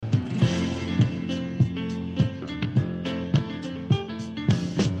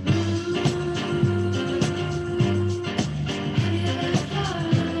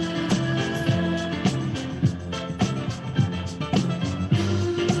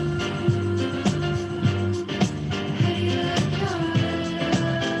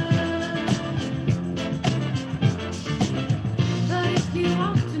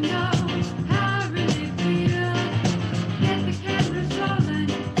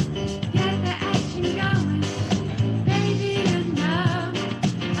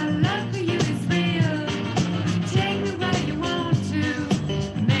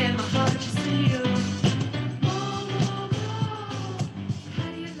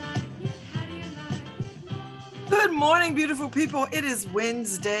Good morning, beautiful people. It is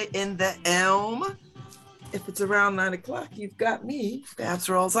Wednesday in the Elm. If it's around 9 o'clock, you've got me, Babs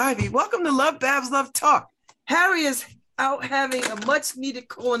Rawls Ivy. Welcome to Love Babs Love Talk. Harry is out having a much needed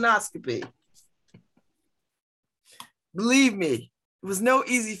colonoscopy. Believe me, it was no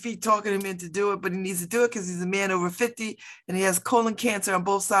easy feat talking him into do it, but he needs to do it because he's a man over 50 and he has colon cancer on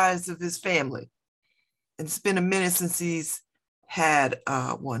both sides of his family. And it's been a minute since he's had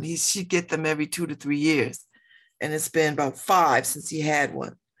one. He should get them every 2 to 3 years. And it's been about 5 since he had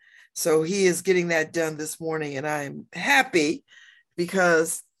one. So he is getting that done this morning. And I'm happy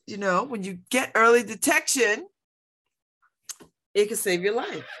because, you know, when you get early detection, it can save your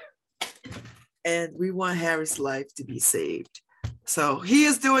life. And we want Harry's life to be saved. So he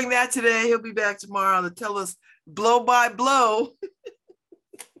is doing that today. He'll be back tomorrow to tell us blow by blow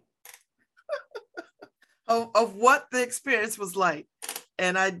of what the experience was like.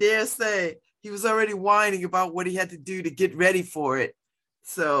 And I dare say he was already whining about what he had to do to get ready for it.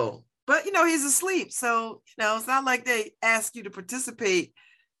 So, but, you know, he's asleep. So, you know, it's not like they ask you to participate,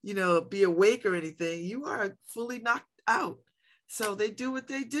 you know, be awake or anything. You are fully knocked out. So they do what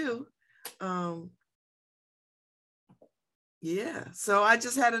they do. Yeah. So I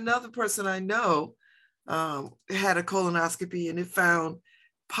just had another person I know had a colonoscopy and it found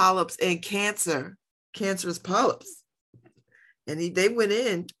polyps and cancerous polyps. And they went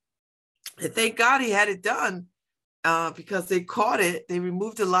in. And thank God he had it done because they caught it. They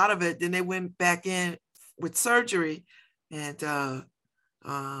removed a lot of it. Then they went back in with surgery and a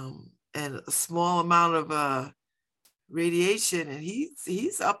small amount of radiation. And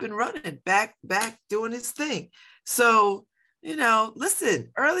he's up and running, back doing his thing. So, you know,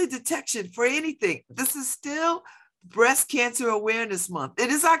 listen, early detection for anything. This is still Breast Cancer Awareness Month.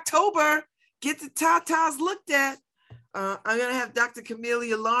 It is October. Get the tatas looked at. I'm going to have Dr.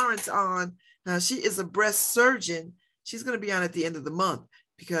 Camelia Lawrence on. She is a breast surgeon. She's going to be on at the end of the month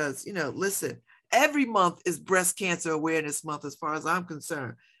because, you know, listen, every month is Breast Cancer Awareness Month as far as I'm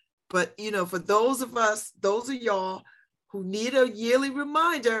concerned. But, you know, for those of us, those of y'all who need a yearly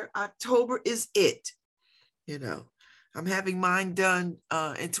reminder, October is it. You know, I'm having mine done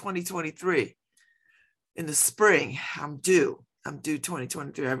in 2023 in the spring. I'm due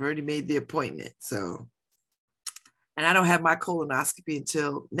 2023. I've already made the appointment. So. And I don't have my colonoscopy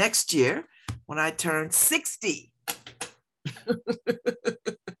until next year when I turn 60.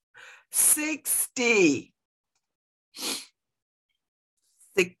 60.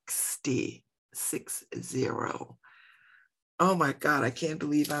 60. 60. Oh my God, I can't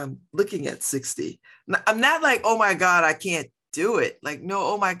believe I'm looking at 60. I'm not like, oh my God, I can't do it. Like, no,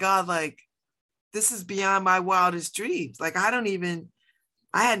 oh my God, like this is beyond my wildest dreams. Like I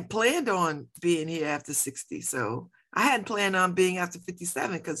hadn't planned on being here after 60. So I hadn't planned on being after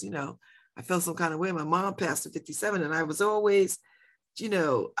 57 because, you know, I felt some kind of way. My mom passed at 57 and I was always, you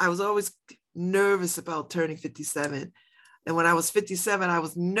know, nervous about turning 57. And when I was 57, I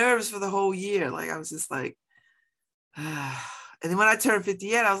was nervous for the whole year. Like I was just like, ah. And then when I turned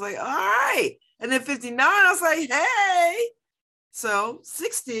 58, I was like, all right. And then 59, I was like, hey. So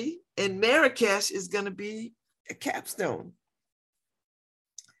 60 in Marrakesh is going to be a capstone.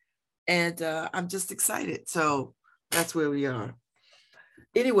 And I'm just excited. So that's where we are.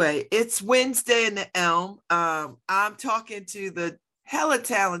 Anyway, it's Wednesday in the Elm. I'm talking to the hella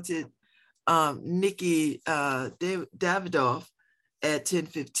talented Nikki Davidoff at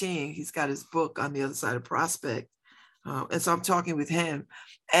 10:15. He's got his book On the Other Side of Prospect. And so I'm talking with him.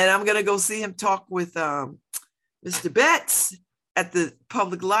 And I'm going to go see him talk with Mr. Betts at the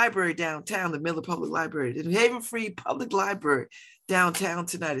public library downtown, the Miller Public Library, the New Haven Free Public Library downtown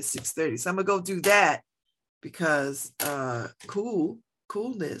tonight at 6:30. So I'm gonna go do that because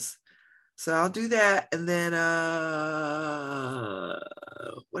coolness. So I'll do that. And then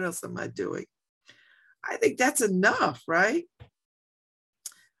what else am I doing? I think that's enough, right?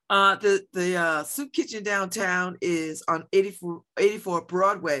 The Soup Kitchen downtown is on 84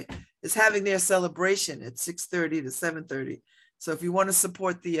 Broadway, is having their celebration at 6:30 to 7:30. So if you want to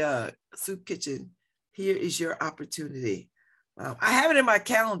support the Soup Kitchen, here is your opportunity. I have it in my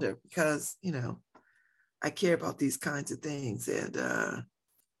calendar because, you know, I care about these kinds of things, and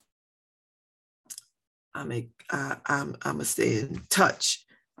I'm gonna stay in touch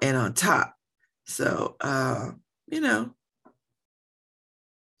and on top. So you know,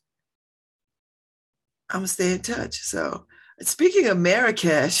 I'm gonna stay in touch. So speaking of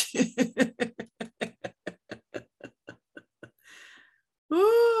Marrakesh,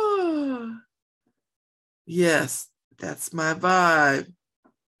 ooh, yes, that's my vibe.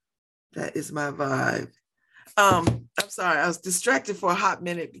 That is my vibe. I'm sorry, I was distracted for a hot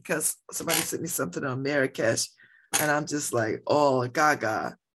minute because somebody sent me something on Marrakesh. And I'm just like all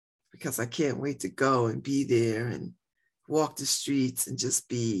gaga because I can't wait to go and be there and walk the streets and just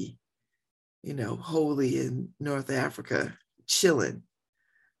be, holy in North Africa, chilling.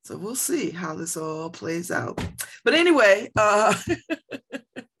 So we'll see how this all plays out. But anyway,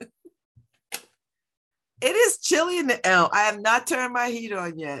 it is chilly in the L. I have not turned my heat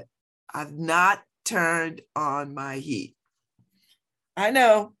on yet. I've not turned on my heat. I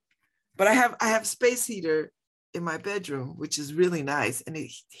know, but I have space heater in my bedroom, which is really nice, and it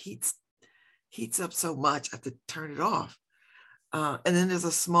heats up so much I have to turn it off. And then there's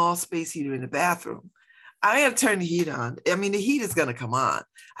a small space heater in the bathroom. I have turned the heat on. I mean, the heat is going to come on.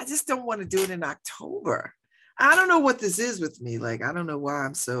 I just don't want to do it in October. I don't know what this is with me. Like, I don't know why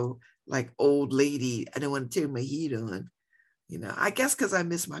I'm so like old lady. I don't want to turn my heat on. I guess because I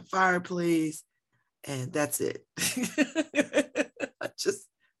miss my fireplace and that's it. I just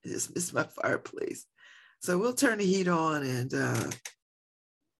miss my fireplace. So we'll turn the heat on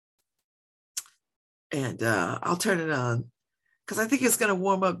and I'll turn it on because I think it's going to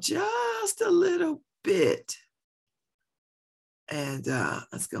warm up just a little bit. And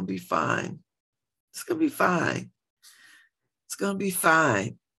it's going to be fine. It's going to be fine. It's going to be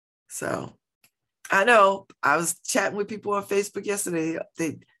fine. So I know I was chatting with people on Facebook yesterday.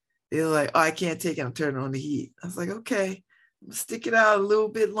 They were like, oh, I can't take it. I'm turning on the heat. I was like, okay, I'm gonna stick it out a little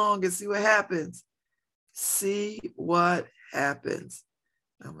bit longer, see what happens. See what happens.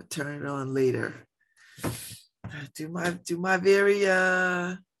 I'm gonna turn it on later. Do my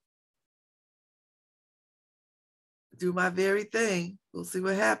very thing. We'll see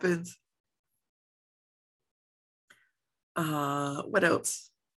what happens. What else?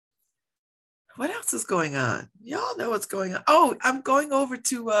 What else is going on? Y'all know what's going on. Oh, I'm going over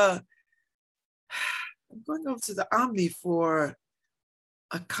to the Omni for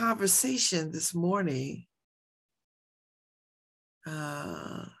a conversation this morning.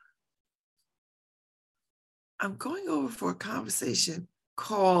 I'm going over for a conversation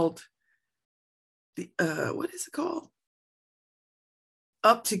called what is it called?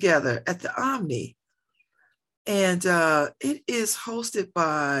 Up Together at the Omni. And it is hosted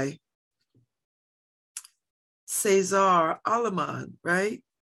by Cesar Aleman, right?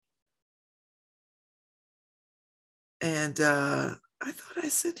 And I thought I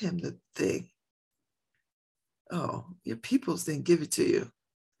sent him the thing. Oh, your peoples didn't give it to you.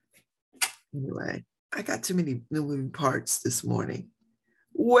 Anyway, I got too many moving parts this morning.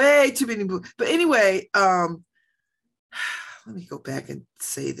 Way too many. But anyway, let me go back and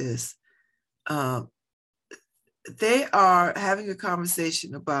say this. They are having a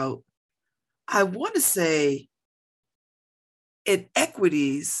conversation about, I want to say,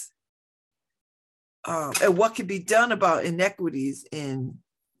 inequities and what can be done about inequities in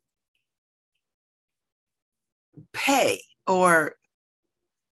pay or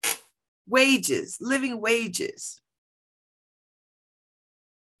wages, living wages.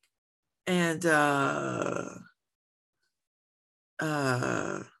 And and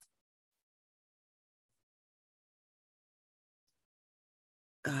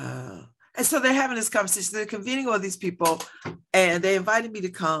so they're having this conversation. They're convening all these people, and they invited me to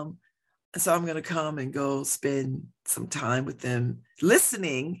come. And so I'm going to come and go spend some time with them,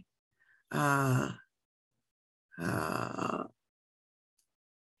 listening to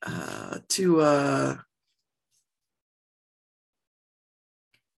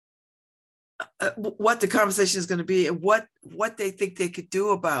what the conversation is going to be and what they think they could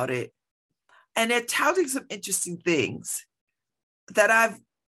do about it. And they're touting some interesting things that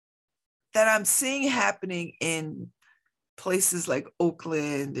I'm seeing happening in places like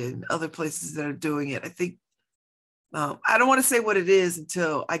Oakland and other places that are doing it. I think I don't want to say what it is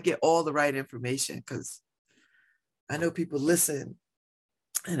until I get all the right information, because I know people listen,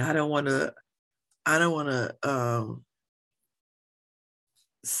 and I don't want to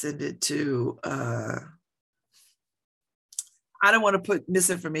send it to. I don't want to put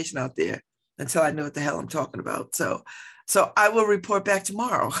misinformation out there until I know what the hell I'm talking about. So I will report back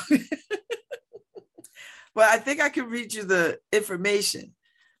tomorrow. But I think I can read you the information.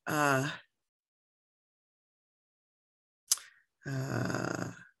 But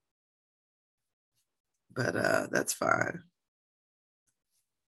that's fine.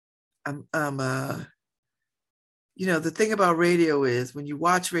 The thing about radio is when you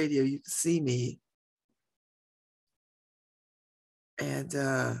watch radio, you can see me. And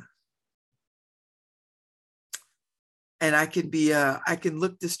I can be I can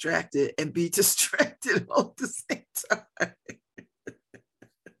look distracted and be distracted all at the same time.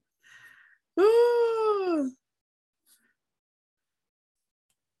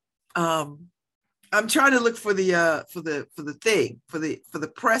 I'm trying to look for the thing, for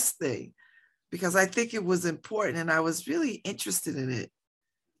the press thing, because I think it was important and I was really interested in it.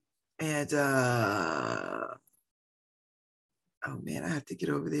 And oh man, I have to get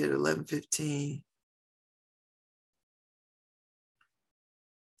over there at 11:15.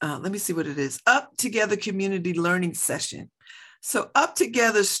 Let me see what it is. Up Together Community Learning Session. So Up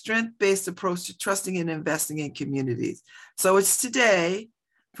Together, strength-based approach to trusting and investing in communities. So it's today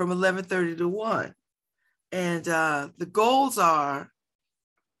from 11:30 to 1. And the goals are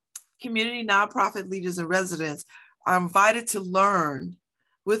community nonprofit leaders and residents are invited to learn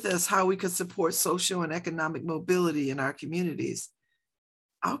with us how we could support social and economic mobility in our communities.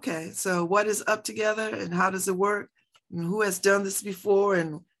 Okay, so what is Up Together and how does it work? And who has done this before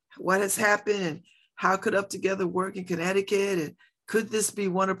and what has happened and how could Up Together work in Connecticut? And could this be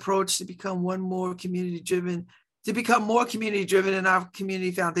one approach to become more community driven in our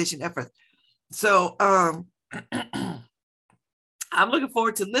community foundation effort? So I'm looking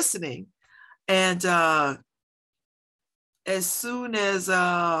forward to listening. And as soon as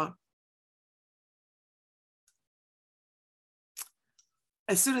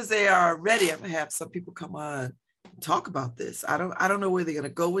they are ready, I'm gonna have some people come on and talk about this. I don't know where they're gonna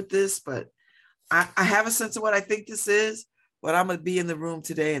go with this, but I have a sense of what I think this is, but I'm gonna be in the room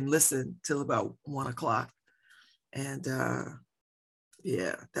today and listen till about 1 o'clock. And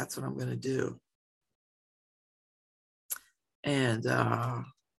yeah, that's what I'm gonna do. And I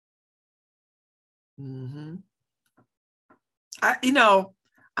don't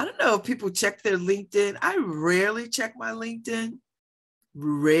know if people check their LinkedIn. I rarely check my LinkedIn.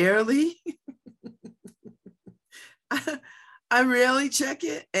 Rarely. I rarely check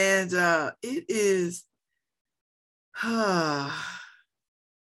it. And it is, I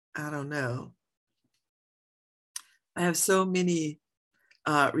don't know. I have so many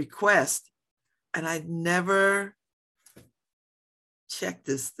requests and I never check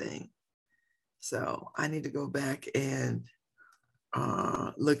this thing. So I need to go back and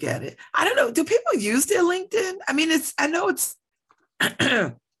look at it. I don't know. Do people use their LinkedIn? I mean, I know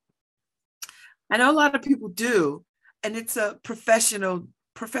a lot of people do, and it's a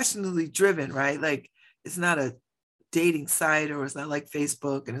professionally driven, right? Like it's not a dating site, or it's not like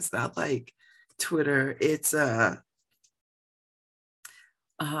Facebook, and it's not like Twitter. It's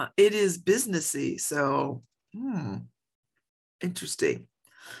it is businessy. So interesting.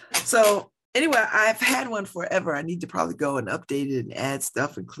 So anyway, I've had one forever. I need to probably go and update it and add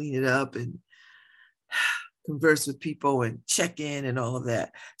stuff and clean it up and converse with people and check in and all of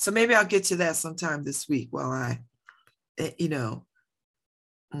that. So maybe I'll get to that sometime this week while I don't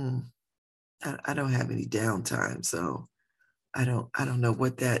have any downtime. So I don't know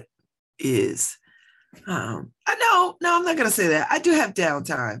what that is. No, I'm not going to say that. I do have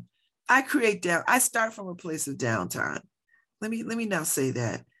downtime. I start from a place of downtime. Let me now say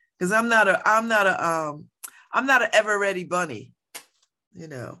that, because I'm not an ever ready bunny.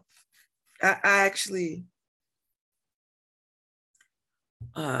 I actually,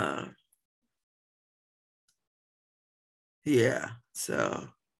 yeah. So,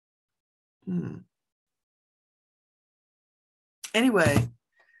 anyway,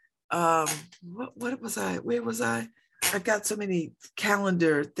 what was I? Where was I? I got so many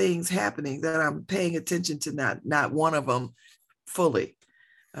calendar things happening that I'm paying attention to not one of them fully.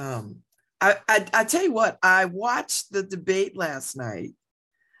 I tell you what, I watched the debate last night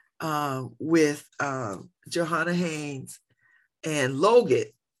with Johanna Haynes and Logan,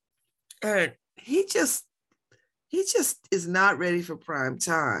 and he just is not ready for prime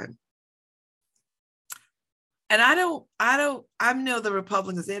time. And I know the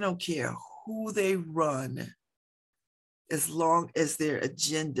Republicans, they don't care who they run as long as their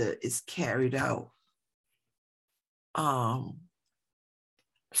agenda is carried out. So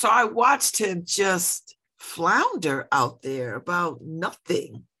I watched him just flounder out there about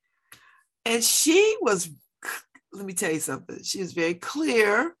nothing. And she was, let me tell you something, she was very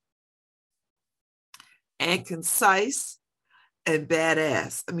clear and concise and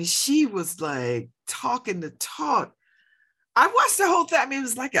badass. I mean, she was like talking the talk. I watched the whole thing. I mean, it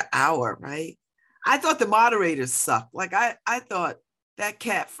was like an hour, right? I thought the moderators sucked. Like I thought that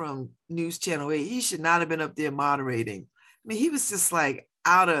cat from News Channel 8, he should not have been up there moderating. I mean, he was just like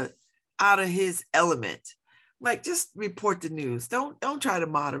out of his element. Like, just report the news. Don't try to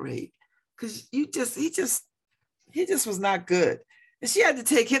moderate, because he just was not good. And she had to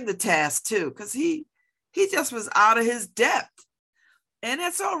take him to task too, because he just was out of his depth. And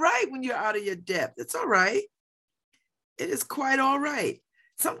that's all right when you're out of your depth. It's all right. It is quite all right.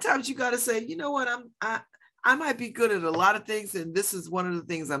 Sometimes you got to say, you know what, I might be good at a lot of things, and this is one of the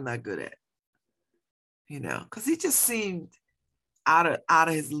things I'm not good at. because he just seemed out of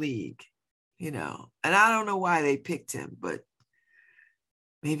his league, and I don't know why they picked him, but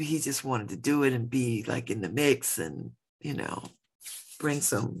maybe he just wanted to do it and be like in the mix and, bring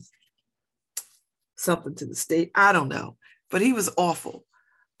something to the state. I don't know, but he was awful.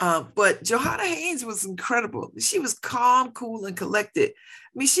 But Johanna Haynes was incredible. She was calm, cool, and collected. I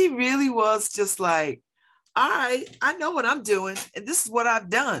mean, she really was just like, all right, I know what I'm doing, and this is what I've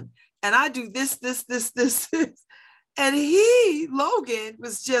done. And I do this, this, this, this. And Logan,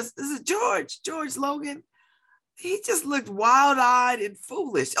 was just, this is George Logan. He just looked wild-eyed and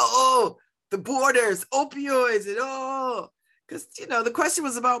foolish. Oh, the borders, opioids, and because the question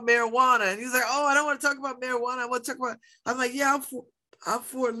was about marijuana, and he's like, "Oh, I don't want to talk about marijuana. I want to talk about." I'm like, "Yeah, I'm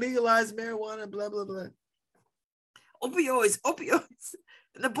for legalized marijuana." Blah blah blah. Opioids,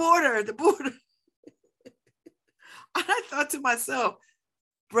 the border. And I thought to myself,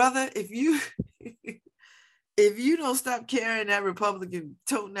 brother, if you don't stop carrying that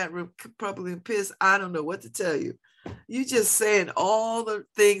toting that Republican piss, I don't know what to tell you. You just saying all the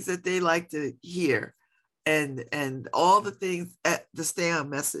things that they like to hear, and all the things to stay on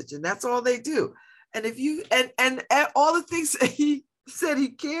message, and that's all they do. And if you and all the things that he said he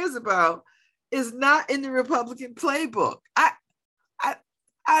cares about is not in the Republican playbook.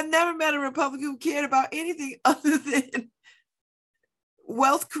 I never met a Republican who cared about anything other than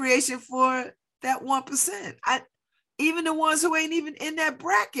wealth creation for that 1%. Even the ones who ain't even in that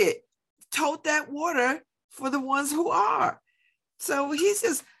bracket tote that water for the ones who are. So he's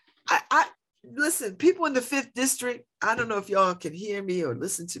just, I listen, people in the 5th district, I don't know if y'all can hear me or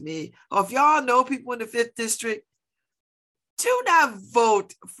listen to me, or if y'all know people in the 5th district, do not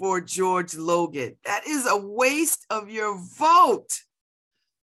vote for George Logan. That is a waste of your vote.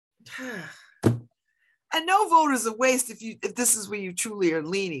 And no vote is a waste if this is where you truly are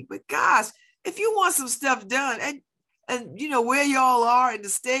leaning. But gosh, if you want some stuff done, and where y'all are in the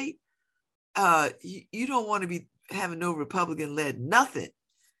state, you don't want to be having no Republican-led nothing.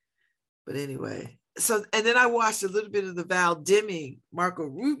 But anyway, and then I watched a little bit of the Val Deming, Marco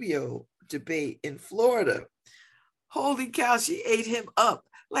Rubio debate in Florida. Holy cow, she ate him up.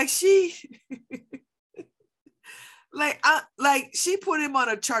 Like she she put him on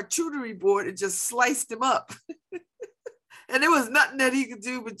a charcuterie board and just sliced him up. And there was nothing that he could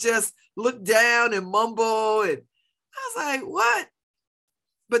do but just look down and mumble. And I was like, what?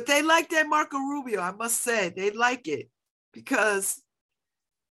 But they like that Marco Rubio, I must say. They like it because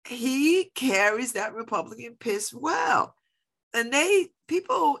he carries that Republican piss well. And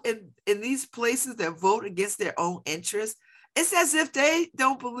people in these places that vote against their own interests, it's as if they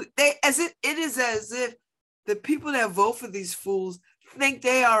don't believe, it is as if the people that vote for these fools think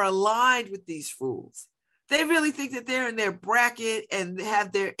they are aligned with these fools. They really think that they're in their bracket and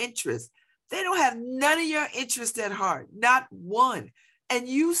have their interests. They don't have none of your interest at heart, not one. And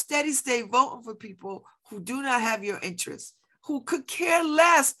you stay voting for people who do not have your interests, who could care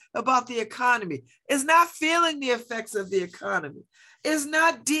less about the economy, is not feeling the effects of the economy, is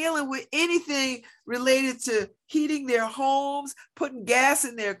not dealing with anything related to heating their homes, putting gas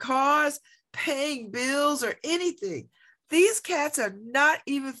in their cars, paying bills, or anything. These cats are not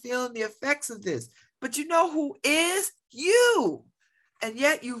even feeling the effects of this. But you know who is? You. And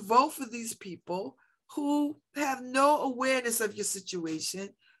yet you vote for these people who have no awareness of your situation,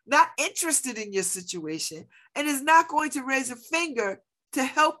 not interested in your situation, and is not going to raise a finger to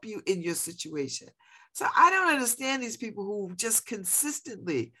help you in your situation. So I don't understand these people who just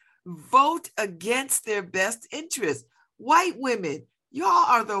consistently vote against their best interests. White women, y'all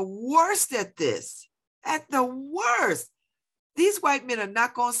are the worst at this, at the worst. These white men are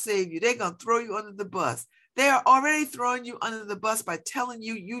not going to save you. They're going to throw you under the bus. They are already throwing you under the bus by telling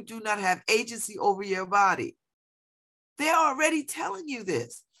you you do not have agency over your body. They're already telling you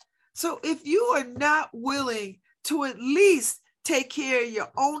this. So if you are not willing to at least take care of your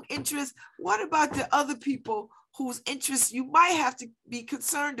own interests, what about the other people whose interests you might have to be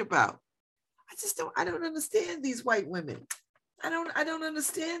concerned about? I don't understand these white women. I don't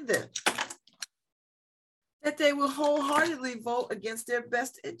understand them. That they will wholeheartedly vote against their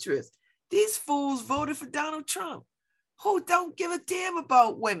best interests. These fools voted for Donald Trump, who don't give a damn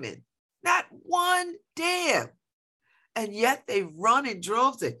about women. Not one damn. And yet they run in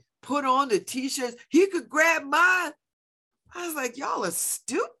droves. They put on the t-shirts. He could grab mine. I was like, y'all are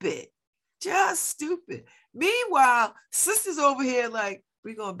stupid. Just stupid. Meanwhile, sisters over here like,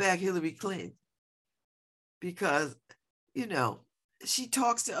 we're going to back Hillary Clinton. Because, she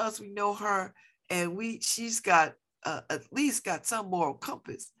talks to us. We know her. And she's got at least got some moral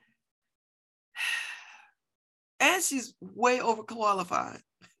compass. And she's way overqualified.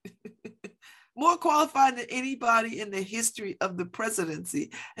 more qualified than anybody in the history of the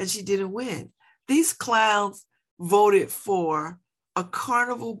presidency, and she didn't win. These clowns voted for a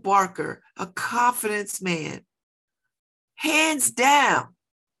carnival barker, a confidence man, hands down.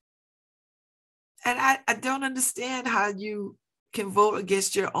 And I don't understand how you can vote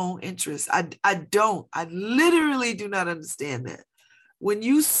against your own interests. I literally do not understand that. When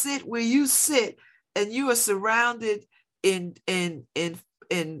you sit where you sit and you are surrounded in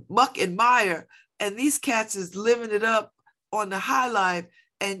muck and mire, and these cats is living it up on the high life,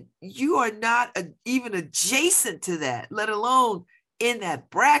 and you are not even adjacent to that, let alone in that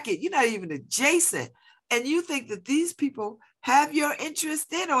bracket. You're not even adjacent. And you think that these people have your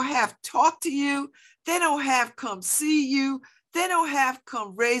interest. They don't have talk to you. They don't have come see you. They don't have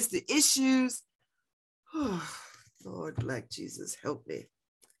come raise the issues. Lord, Black Jesus, help me.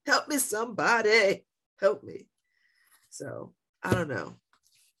 Help me, somebody. Help me. So I don't know.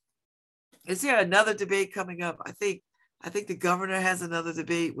 Is there another debate coming up? I think the governor has another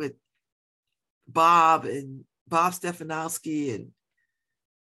debate with Bob Stefanowski, and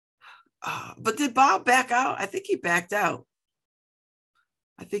but did Bob back out? I think he backed out.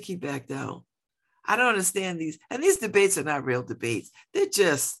 I don't understand these, and these debates are not real debates. They're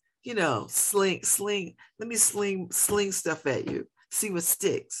just, sling. Let me sling stuff at you. See what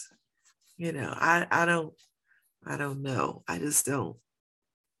sticks. I don't know. I just don't.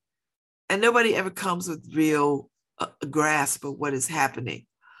 And nobody ever comes with real grasp of what is happening.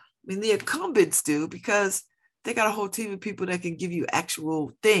 I mean, the incumbents do, because they got a whole team of people that can give you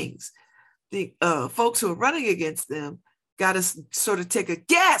actual things. The folks who are running against them got to sort of take a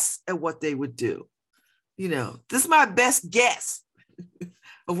guess at what they would do. This is my best guess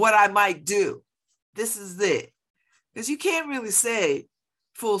of what I might do. This is it. Because you can't really say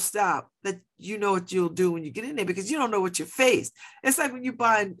full stop that you know what you'll do when you get in there, because you don't know what you face. It's like when you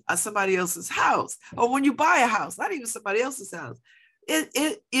buy somebody else's house, or when you buy a house, not even somebody else's house.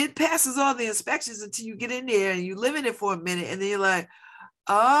 It passes all the inspections until you get in there and you live in it for a minute, and then you're like,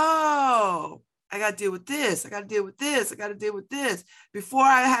 oh, I got to deal with this. I got to deal with this. I got to deal with this before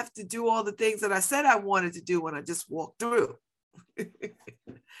I have to do all the things that I said I wanted to do when I just walked through.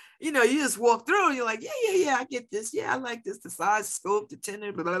 You just walk through and you're like, yeah, I get this. Yeah, I like this, the size, scope, the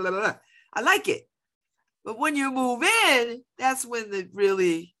tenor, blah, blah, blah, blah. I like it. But when you move in, that's when it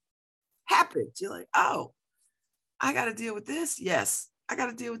really happens. You're like, oh, I got to deal with this. Yes. I got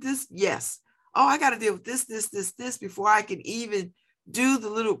to deal with this. Yes. Oh, I got to deal with this before I can even do the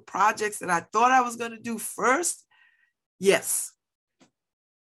little projects that I thought I was going to do first. Yes.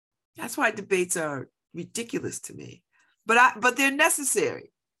 That's why debates are ridiculous to me. But they're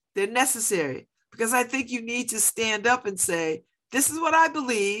necessary. They're necessary because I think you need to stand up and say, this is what I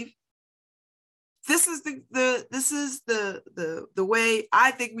believe. This is the way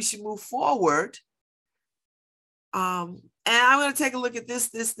I think we should move forward. And I'm going to take a look at this.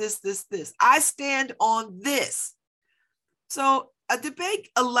 I stand on this. So a debate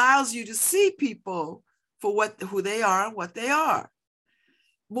allows you to see people for who they are and what they are.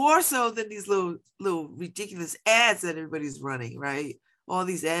 More so than these little ridiculous ads that everybody's running, right? All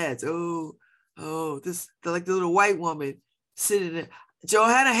these ads. Oh, they're like the little white woman sitting there.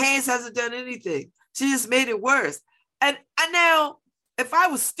 Johanna Hayes hasn't done anything. She just made it worse. And now, if I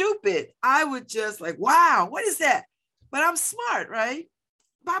was stupid, I would just like, wow, what is that? But I'm smart, right?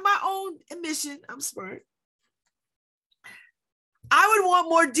 By my own admission, I'm smart. I would want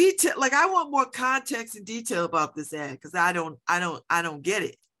more detail. Like I want more context and detail about this ad because I don't get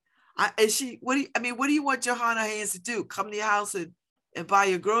it. What do you want Johanna Hayes to do? Come to your house and buy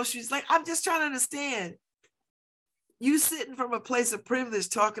your groceries? Like, I'm just trying to understand. You sitting from a place of privilege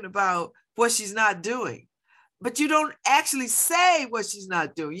talking about what she's not doing, but you don't actually say what she's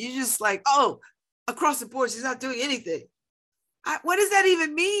not doing. You just like, oh, across the board, she's not doing anything. What does that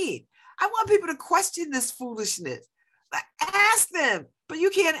even mean? I want people to question this foolishness. Like, ask them, but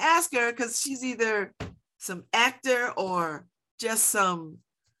you can't ask her because she's either some actor or just some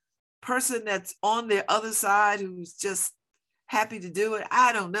person that's on the other side who's just happy to do it.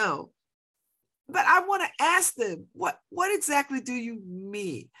 I don't know. But I want to ask them, what exactly do you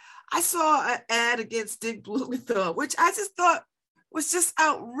mean? I saw an ad against Dick Blumenthal, which I just thought was just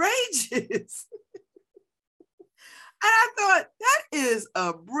outrageous. And I thought, that is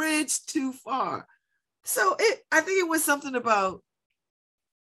a bridge too far. So I think it was something about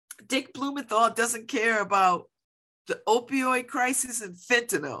Dick Blumenthal doesn't care about the opioid crisis and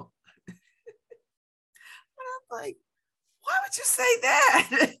fentanyl. And I'm like, why would you say that?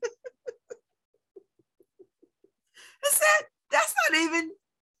 That's not even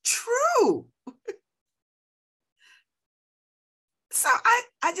true. So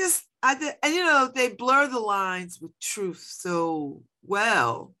I just, and you know, they blur the lines with truth so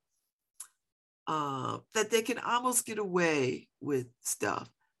well that they can almost get away with stuff.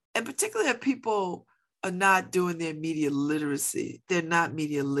 And particularly if people are not doing their media literacy, they're not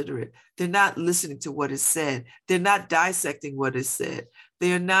media literate. They're not listening to what is said. They're not dissecting what is said.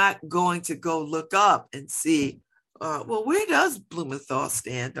 They're not going to go look up and see, well, where does Blumenthal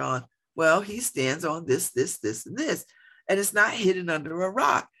stand on? Well, he stands on this, this, this, and this. And it's not hidden under a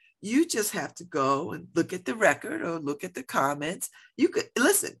rock. You just have to go and look at the record or look at the comments. You could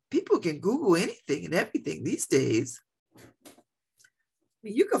listen, people can Google anything and everything these days. I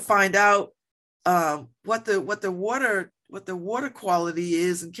mean, you can find out what the water quality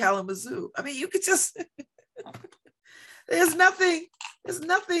is in Kalamazoo. I mean, you could just there's no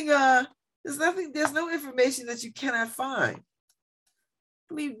information that you cannot find.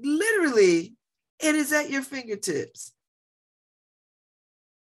 I mean, literally, it is at your fingertips.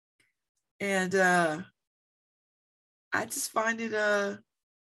 And I just find it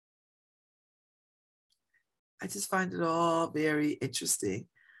all very interesting.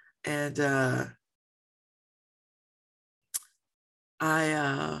 And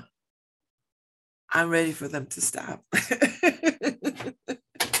I'm ready for them to stop.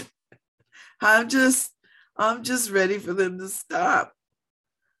 I'm just ready for them to stop.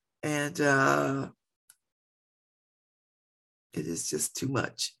 And it is just too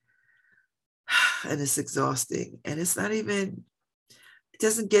much. And it's exhausting. And it's not even, it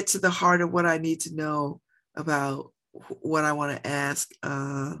doesn't get to the heart of what I need to know about what I want to ask.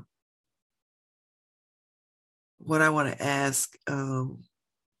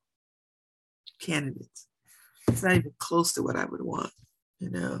 Candidates. It's not even close to what I would want,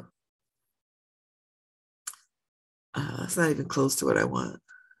 you know. It's not even close to what I want.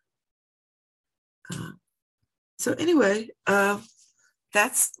 So anyway,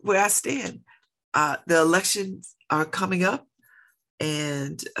 that's where I stand. The elections are coming up,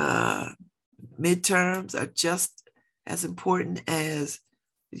 and midterms are just as important as,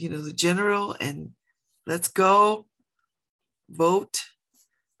 you know, the general. And let's go vote.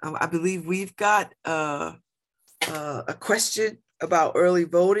 I believe we've got a question about early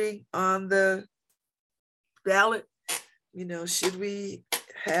voting on the ballot. You know, should we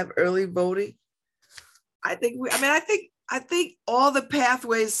have early voting? I think all the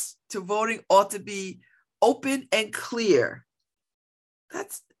pathways to voting ought to be open and clear.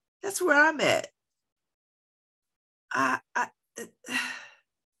 That's where I'm at. I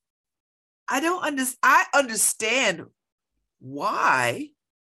don't understand. I understand why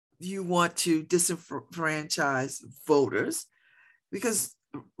you want to disenfranchise voters, because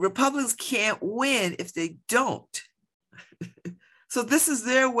Republicans can't win if they don't. So this is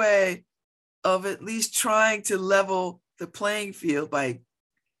their way of at least trying to level the playing field by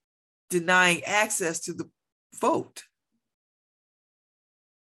denying access to the vote.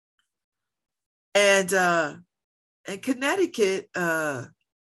 And Connecticut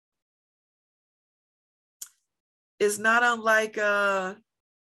is not unlike a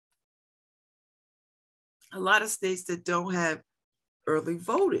lot of states that don't have early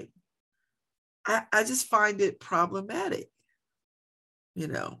voting. I just find it problematic, you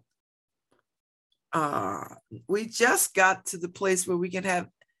know. We just got to the place where we can have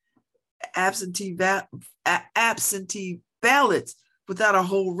absentee ballots without a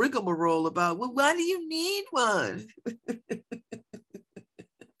whole rigmarole about, well, why do you need one?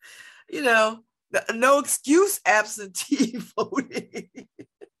 You know, no excuse absentee voting.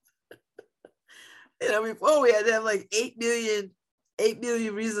 You know, before we had to have like 8 million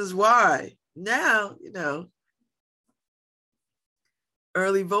reasons why. Now, you know,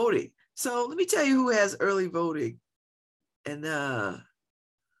 early voting. So let me tell you who has early voting. And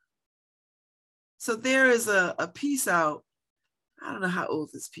so there is a piece out. I don't know how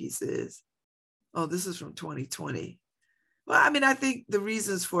old this piece is. Oh, this is from 2020. Well, I mean, I think the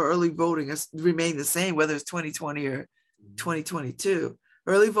reasons for early voting remain the same, whether it's 2020 or 2022.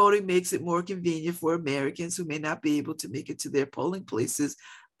 Early voting makes it more convenient for Americans who may not be able to make it to their polling places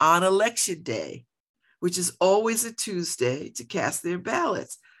on election day, which is always a Tuesday, to cast their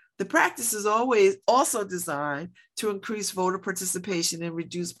ballots. The practice is always also designed to increase voter participation and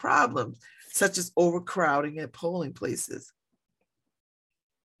reduce problems such as overcrowding at polling places.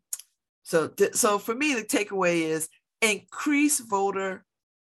 So for me, the takeaway is increase voter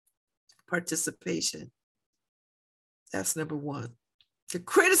participation. That's number one. The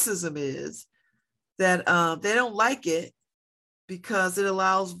criticism is that they don't like it because it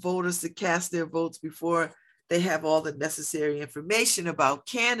allows voters to cast their votes before they have all the necessary information about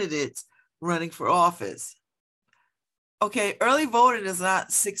candidates running for office. Okay, early voting is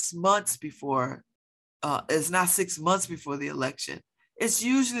not 6 months before. It's not 6 months before the election. It's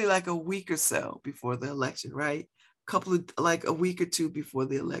usually like a week or so before the election, right? Couple of like a week or two before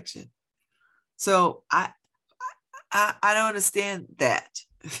the election. So I don't understand that.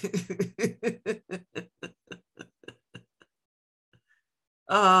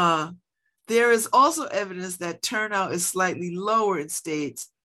 uh, there is also evidence that turnout is slightly lower in states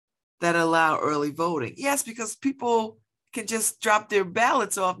that allow early voting. Yes, because people can just drop their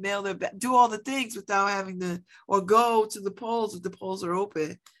ballots off, mail their, do all the things without having to, or go to the polls if the polls are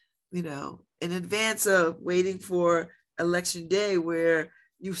open, in advance of waiting for election day, where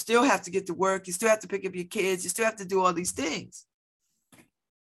you still have to get to work, you still have to pick up your kids, you still have to do all these things.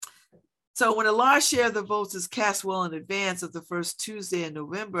 So when a large share of the votes is cast well in advance of the first Tuesday in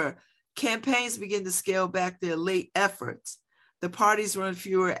November, campaigns begin to scale back their late efforts. The parties run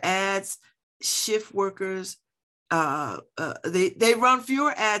fewer ads, shift workers, they run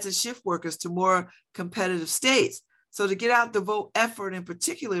fewer ads and shift workers to more competitive states. So to get out the vote effort in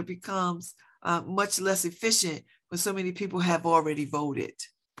particular becomes much less efficient when so many people have already voted.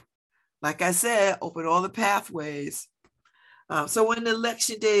 Like I said, open all the pathways. So when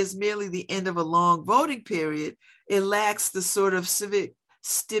election day is merely the end of a long voting period, it lacks the sort of civic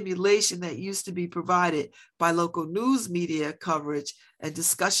stimulation that used to be provided by local news media coverage and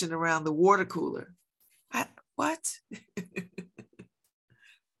discussion around the water cooler. What?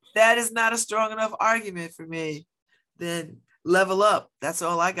 That is not a strong enough argument for me. Then level up. That's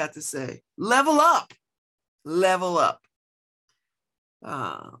all I got to say. Level up. Level up.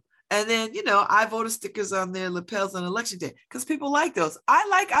 And then, I voted stickers on their lapels on election day because people like those. I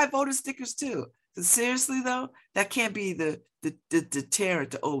like I voted stickers too. But seriously, though, that can't be the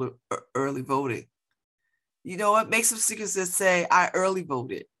deterrent to early voting. You know what? Make some stickers that say I early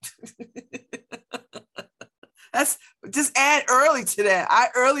voted. That's just add early to that. I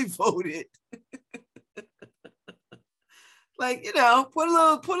early voted. Like, put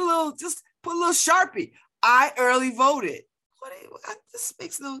a little Sharpie. I early voted. This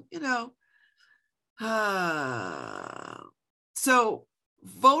makes no, So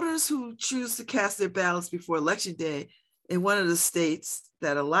voters who choose to cast their ballots before election day in one of the states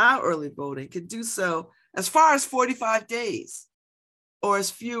that allow early voting can do so as far as 45 days or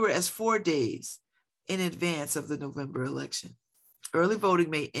as fewer as 4 days in advance of the November election. Early voting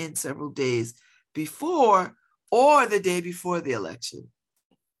may end several days before or the day before the election.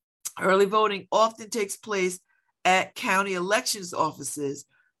 Early voting often takes place at county elections offices,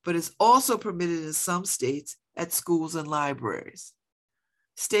 but is also permitted in some states at schools and libraries.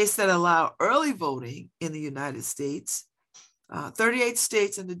 States that allow early voting in the United States, 38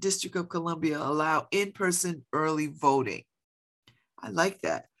 states and the District of Columbia allow in-person early voting. I like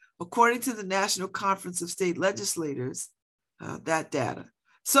that. According to the National Conference of State Legislators, that data.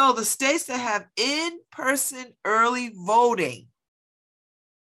 So the states that have in-person early voting: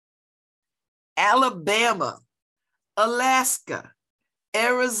 Alabama, Alaska,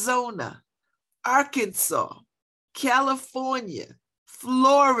 Arizona, Arkansas, California,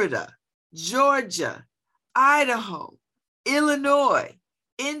 Florida, Georgia, Idaho, Illinois,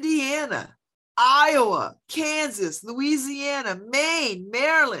 Indiana, Iowa, Kansas, Louisiana, Maine,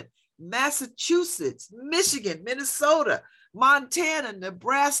 Maryland, Massachusetts, Michigan, Minnesota, Montana,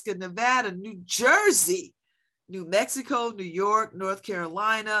 Nebraska, Nevada, New Jersey, New Mexico, New York, North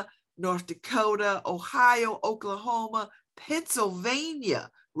Carolina, North Dakota, Ohio, Oklahoma, Pennsylvania,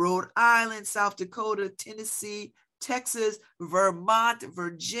 Rhode Island, South Dakota, Tennessee, Texas, Vermont,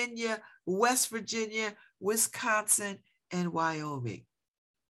 Virginia, West Virginia, Wisconsin, and Wyoming.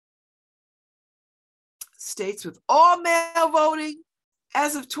 States with all mail voting.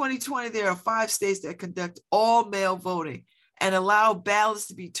 As of 2020, there are 5 states that conduct all mail voting and allow ballots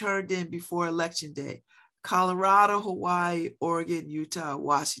to be turned in before election day: Colorado, Hawaii, Oregon, Utah,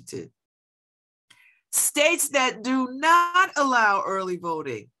 Washington. States that do not allow early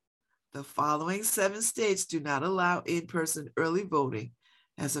voting. The following 7 states do not allow in-person early voting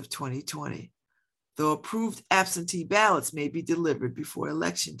as of 2020, though approved absentee ballots may be delivered before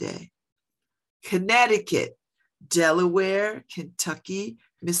election day: Connecticut, Delaware, Kentucky,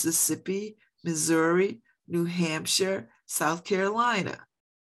 Mississippi, Missouri, New Hampshire, South Carolina.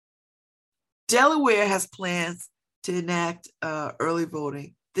 Delaware has plans to enact early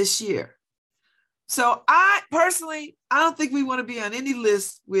voting this year. So I don't think we want to be on any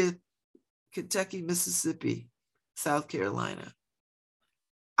list with Kentucky, Mississippi, South Carolina.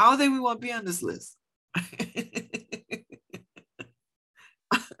 I don't think we want to be on this list.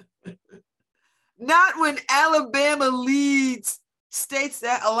 Not when Alabama leads states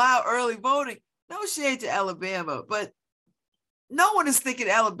that allow early voting. No shade to Alabama, but No one is thinking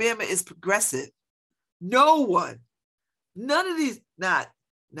Alabama is progressive. No one. None of these, not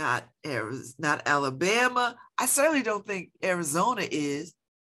Arizona, not Alabama. I certainly don't think Arizona is.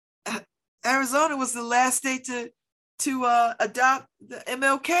 Arizona was the last state to adopt the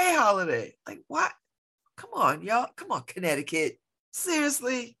MLK holiday. Like what? Come on, y'all. Come on, Connecticut.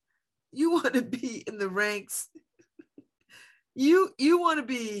 Seriously, you want to be in the ranks? You want to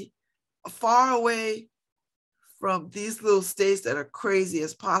be far away from these little states that are crazy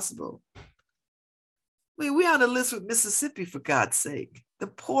as possible. I mean, we're on a list with Mississippi, for God's sake, the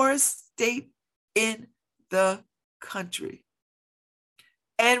poorest state in the country,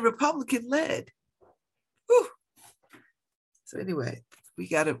 and Republican led. Whew. So anyway, we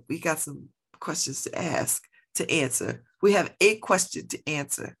got some questions to ask, to answer. We have a question to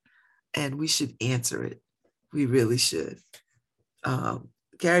answer, and we should answer it. We really should.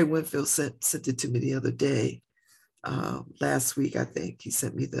 Gary Winfield sent it to me the other day. Last week, I think he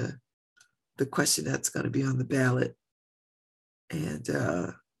sent me the question that's going to be on the ballot. And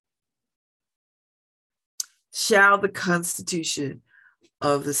shall the Constitution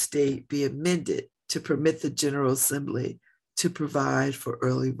of the state be amended to permit the General Assembly to provide for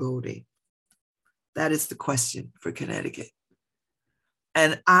early voting? That is the question for Connecticut.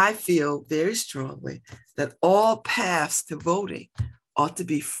 And I feel very strongly that all paths to voting ought to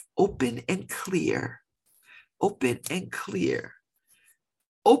be open and clear. Open and clear.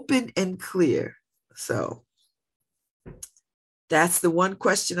 Open and clear. So that's the one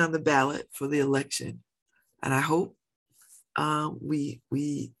question on the ballot for the election. And I hope we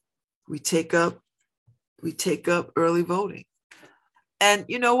take up early voting. And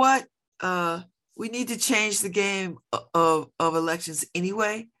you know what? We need to change the game of elections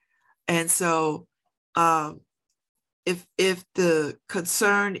anyway. And so if the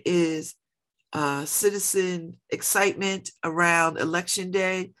concern is citizen excitement around election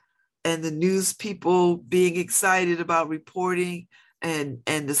day and the news people being excited about reporting and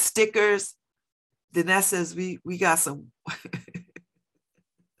the stickers, then that says we got some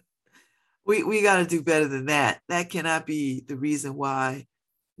we got to do better than that. That cannot be the reason why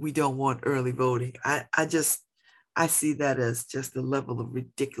we don't want early voting. I see that as just a level of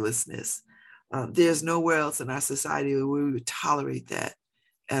ridiculousness. There's nowhere else in our society where we would tolerate that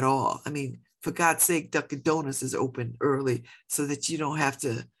at all. I mean, for God's sake, Dunkin' Donuts is open early so that you don't have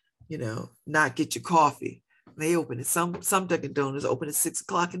to, not get your coffee. They open it. Some Dunkin' Donuts open at 6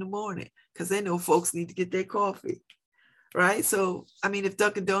 o'clock in the morning because they know folks need to get their coffee, right? So, I mean, if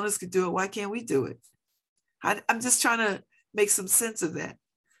Dunkin' Donuts could do it, why can't we do it? I'm just trying to make some sense of that.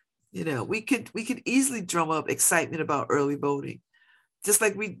 We could easily drum up excitement about early voting, just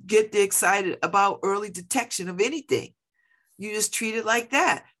like we get excited about early detection of anything. You just treat it like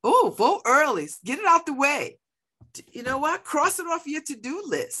that. Oh, vote early, get it out the way. You know what? Cross it off your to-do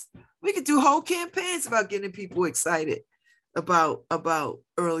list. We could do whole campaigns about getting people excited about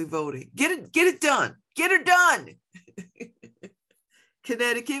early voting. Get it done. Get it done.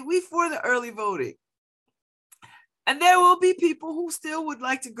 Connecticut, we for the early voting. And there will be people who still would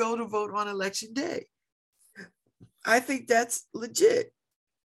like to go to vote on election day. I think that's legit,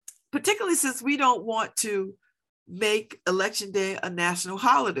 particularly since we don't want to make election day a national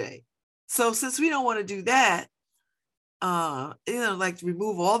holiday. So since we don't want to do that, like to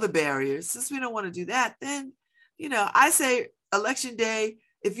remove all the barriers, since we don't want to do that, then, I say election day,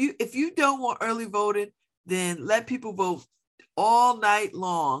 if you don't want early voting, then let people vote all night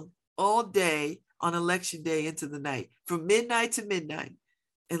long, all day on election day into the night, from midnight to midnight,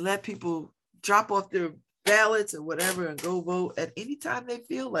 and let people drop off their ballots or whatever and go vote at any time they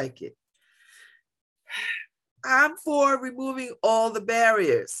feel like it. I'm for removing all the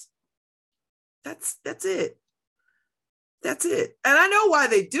barriers. That's it. That's it. And I know why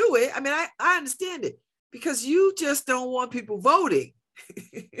they do it. I mean, I understand it, because you just don't want people voting.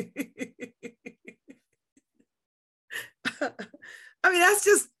 I mean, that's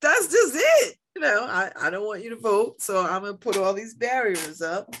just it. I don't want you to vote, so I'm going to put all these barriers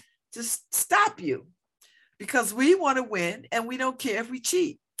up to stop you, because we want to win, and we don't care if we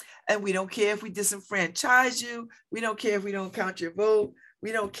cheat, and we don't care if we disenfranchise you. We don't care if we don't count your vote.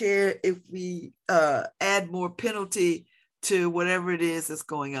 We don't care if we add more penalty to whatever it is that's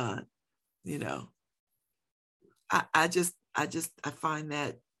going on. I find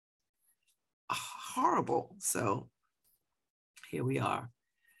that horrible. So here we are.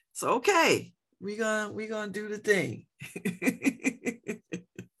 So, okay, we're gonna do the thing.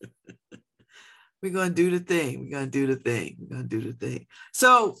 We're gonna do the thing.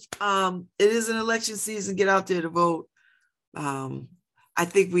 So it is an election season. Get out there to vote. I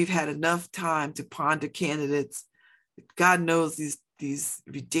think we've had enough time to ponder candidates God knows these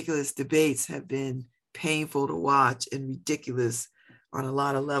ridiculous debates have been painful to watch and ridiculous on a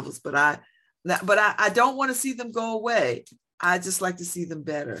lot of levels. But I don't want to see them go away. I just like to see them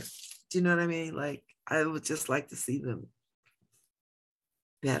better. Do you know what I mean? Like, I would just like to see them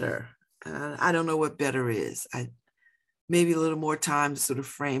better. I don't know what better is. Maybe a little more time to sort of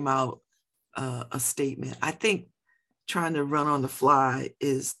frame out a statement. I think trying to run on the fly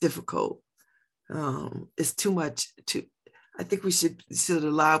is difficult. It's too much. I think we should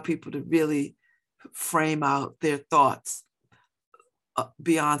allow people to really frame out their thoughts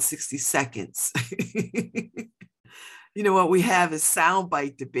beyond 60 seconds. You know, what we have is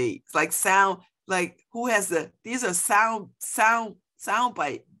soundbite debates, like who has these are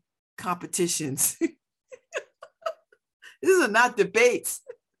soundbite competitions. These are not debates.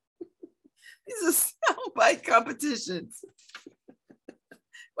 These are soundbite competitions.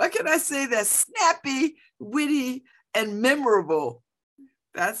 Why can I say that? Snappy, witty, and memorable.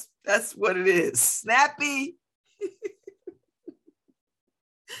 That's what it is. Snappy,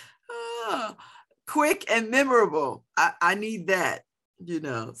 quick, and memorable. I need that, you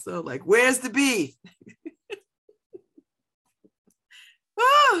know. So, like, where's the beef?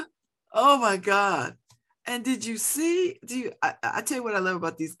 Oh my God. And did you see, I tell you what I love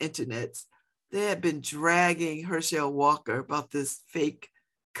about these internets. They have been dragging Herschel Walker about this fake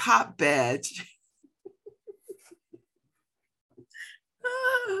cop badge.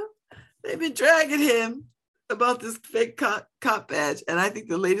 They've been dragging him about this fake cop badge. And I think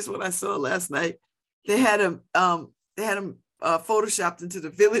the latest one I saw last night, they had him photoshopped into the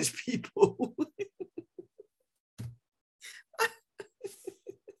Village People.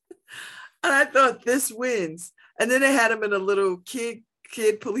 And I thought, this wins. And then they had him in a little kid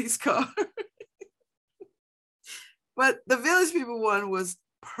police car. But the Village People one was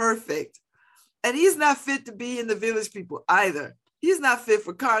perfect. And he's not fit to be in the Village People either. He's not fit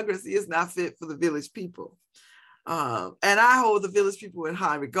for Congress. He is not fit for the Village People. And I hold the Village People in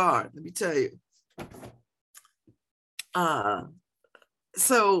high regard, let me tell you.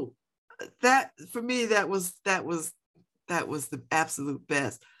 So that, for me, that was the absolute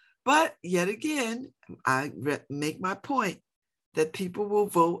best. But yet again, I make my point that people will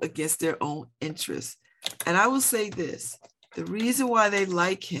vote against their own interests. And I will say this, the reason why they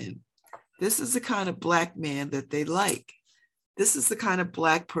like him, this is the kind of Black man that they like. This is the kind of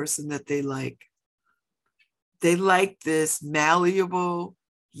Black person that they like. They like this malleable,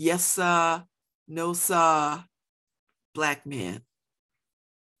 yes sir, no sir, Black man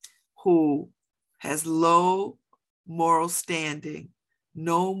who has low moral standing,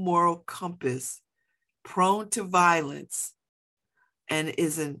 no moral compass, prone to violence, and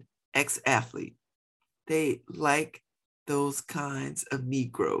is an ex-athlete. They like those kinds of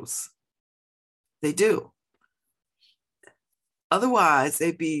Negroes. They do. Otherwise,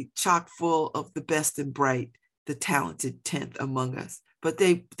 they'd be chock full of the best and bright, the talented 10th among us. But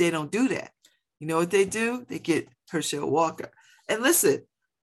they don't do that. You know what they do? They get Herschel Walker. And listen,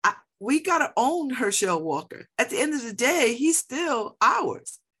 we got to own Herschel Walker. At the end of the day, he's still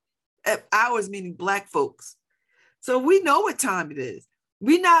ours. Ours meaning Black folks. So we know what time it is.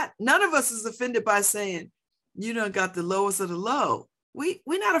 None of us is offended by saying, you done got the lowest of the low. We're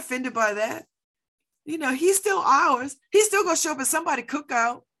not offended by that. You know, he's still ours. He's still gonna show up at somebody's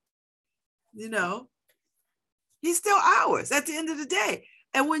cookout. You know, he's still ours at the end of the day.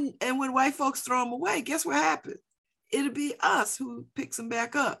 And when white folks throw him away, guess what happens? It'll be us who picks him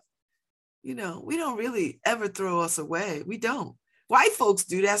back up. You know, we don't really ever throw us away. We don't. White folks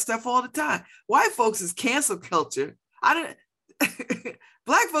do that stuff all the time. White folks is cancel culture.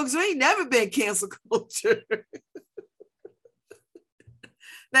 Black folks ain't never been cancel culture.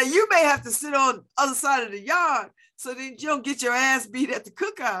 Now, you may have to sit on the other side of the yard so that you don't get your ass beat at the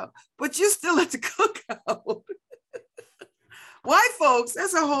cookout, but you're still at the cookout. White folks,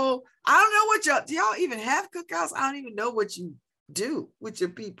 that's a whole, I don't know do y'all even have cookouts? I don't even know what you do with your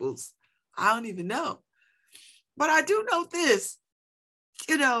peoples. I don't even know. But I do know this,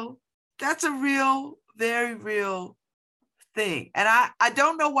 you know, that's a real, very real thing. And I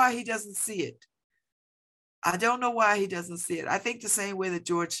don't know why he doesn't see it. I don't know why he doesn't see it. I think the same way that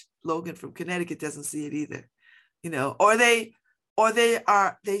George Logan from Connecticut doesn't see it either, you know, or they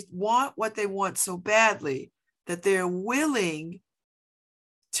want what they want so badly that they're willing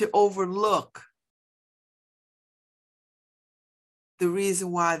to overlook the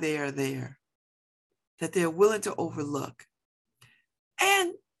reason why they are there, that they're willing to overlook.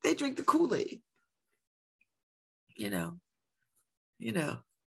 And they drink the Kool-Aid, you know.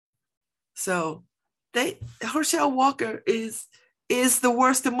 So Herschel Walker is the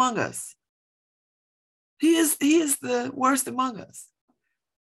worst among us. He is the worst among us.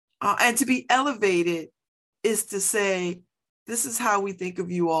 And to be elevated is to say, this is how we think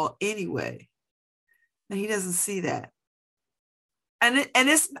of you all anyway. And he doesn't see that. And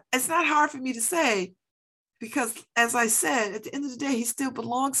it's not hard for me to say, because as I said, at the end of the day, he still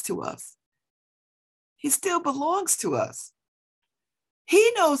belongs to us. He still belongs to us.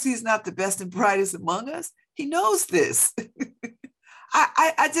 He knows he's not the best and brightest among us. He knows this. Or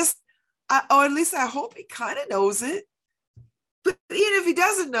at least I hope he kind of knows it. But even if he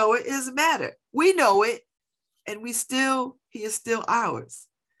doesn't know it, it doesn't matter. We know it, and he is still ours.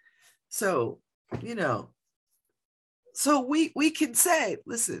 So, so we can say,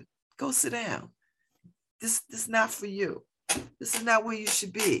 listen, go sit down. This is not for you. This is not where you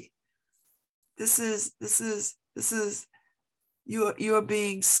should be. This is you're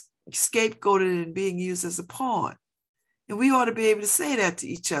being scapegoated and being used as a pawn. And we ought to be able to say that to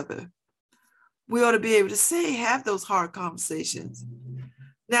each other. We ought to be able to have those hard conversations.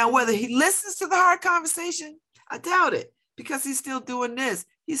 Now, whether he listens to the hard conversation, I doubt it, because he's still doing this.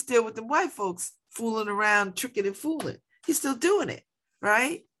 He's still with the white folks fooling around, tricking and fooling. He's still doing it,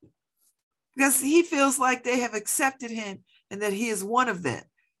 right? Because he feels like they have accepted him and that he is one of them.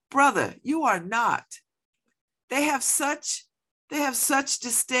 Brother, you are not. They have such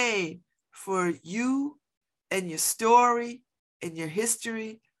disdain for you and your story and your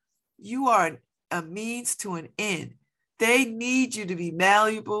history. You are a means to an end. They need you to be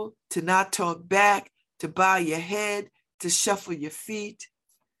malleable, to not talk back, to bow your head, to shuffle your feet,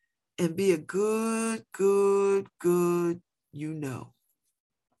 and be a good,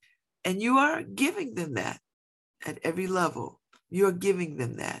 And you are giving them that at every level. You are giving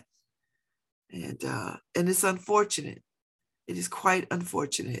them that. And it's unfortunate. It is quite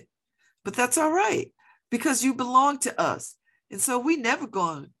unfortunate. But that's all right, because you belong to us. And so we never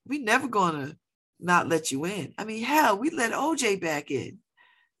gonna not let you in. I mean, hell, we let OJ back in.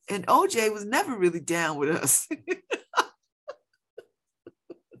 And OJ was never really down with us.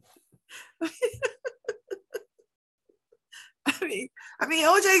 I mean,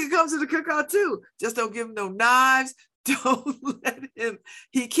 OJ can come to the cookout too. Just don't give him no knives. Don't let him.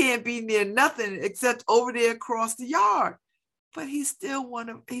 He can't be near nothing except over there across the yard. But he's still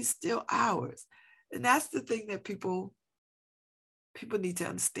ours. And that's the thing that people need to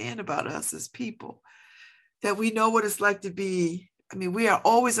understand about us as people, that we know what it's like to be. I mean, we are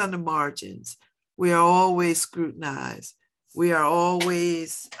always on the margins. We are always scrutinized. We are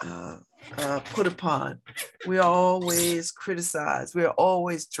always put upon. We are always criticized. We are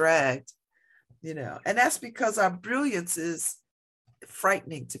always dragged, and that's because our brilliance is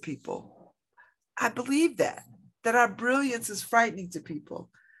frightening to people. I believe that our brilliance is frightening to people.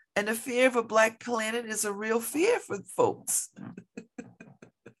 And the fear of a Black planet is a real fear for folks.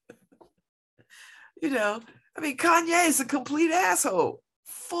 I mean, Kanye is a complete asshole.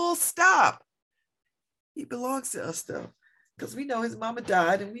 Full stop. He belongs to us, though, because we know his mama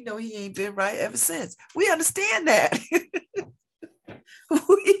died and we know he ain't been right ever since. We understand that.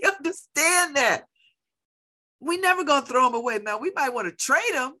 We understand that. We never going to throw him away. Now, we might want to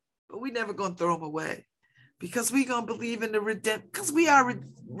trade him, but we never going to throw him away, because we going to believe in the redemption, because we are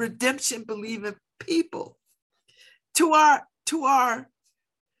redemption believing people. To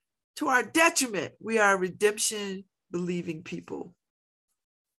our detriment, we are redemption believing people.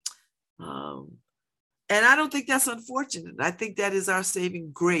 And I don't think that's unfortunate. I think that is our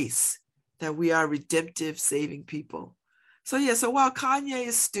saving grace, that we are redemptive saving people. So while Kanye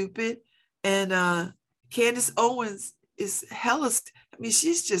is stupid and Candace Owens is hella, I mean,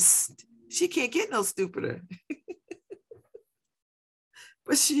 she can't get no stupider.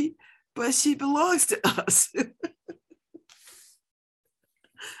 but she belongs to us.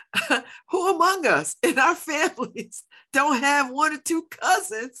 Who among us in our families don't have one or two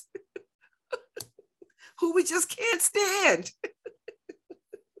cousins who we just can't stand?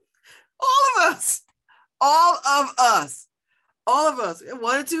 All of us,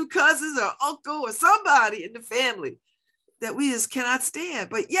 one or two cousins or uncle or somebody in the family that we just cannot stand,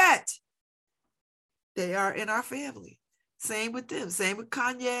 but yet they are in our family. Same with them. Same with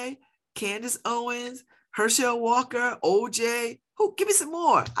Kanye, Candace Owens, Herschel Walker, OJ. Who? Give me some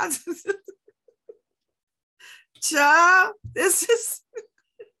more. Child, this is.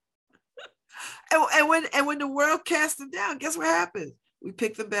 And when the world cast them down, guess what happened? We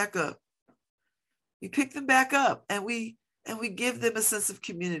pick them back up. And we give them a sense of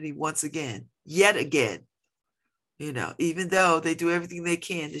community once again, yet again. Even though they do everything they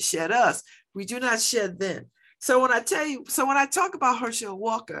can to shed us, we do not shed them. So when I talk about Herschel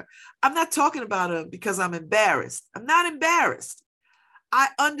Walker, I'm not talking about him because I'm embarrassed. I'm not embarrassed. I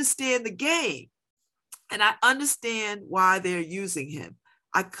understand the game. And I understand why they're using him.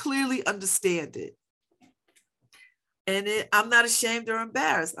 I clearly understand it. And I'm not ashamed or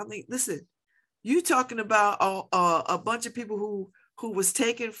embarrassed. I mean, listen, you talking about a bunch of people who was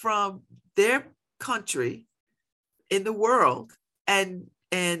taken from their country in the world and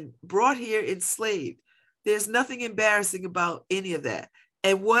brought here enslaved. There's nothing embarrassing about any of that.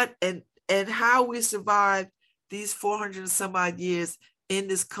 And how we survived these 400 and some odd years in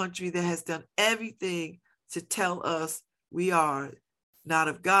this country that has done everything to tell us we are not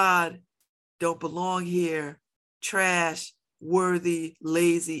of God, don't belong here, trash, worthy,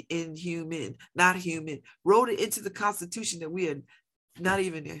 lazy, inhuman, not human, wrote it into the Constitution that we are not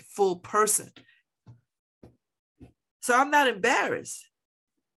even a full person. So I'm not embarrassed.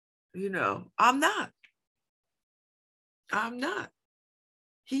 I'm not.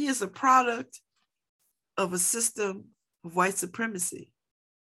 He is a product of a system of white supremacy.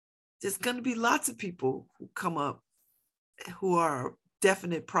 There's going to be lots of people who come up who are a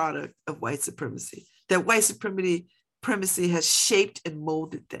definite product of white supremacy. That white supremacy has shaped and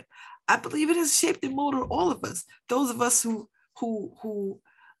molded them. I believe it has shaped and molded all of us. Those of us who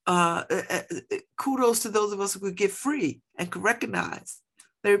kudos to those of us who could get free and could recognize.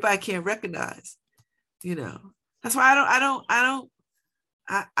 Everybody can't recognize. That's why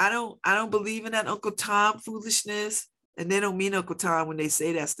I don't believe in that Uncle Tom foolishness. And they don't mean Uncle Tom when they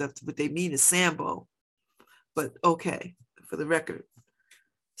say that stuff. What they mean is Sambo. But okay, for the record.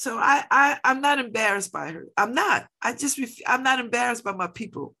 So I'm not embarrassed by her. I'm not. I'm not embarrassed by my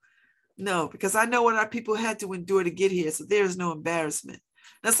people. No, because I know what our people had to endure to get here. So there is no embarrassment.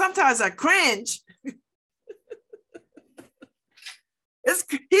 Now, sometimes I cringe.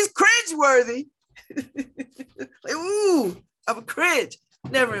 He's cringe-worthy. Like, ooh, I'm a cringe.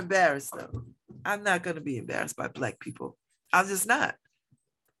 Never embarrassed, though. I'm not going to be embarrassed by Black people. I'm just not.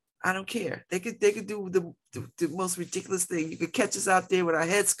 I don't care. They could do the most ridiculous thing. You could catch us out there with our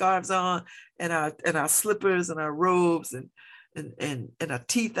headscarves on and our slippers and our robes and our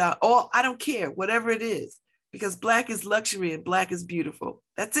teeth out. I don't care, whatever it is, because Black is luxury and Black is beautiful.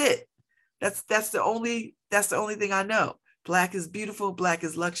 That's it. That's the only thing I know. Black is beautiful. Black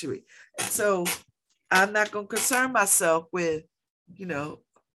is luxury. And so I'm not going to concern myself with,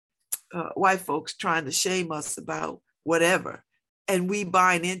 white folks trying to shame us about whatever. And we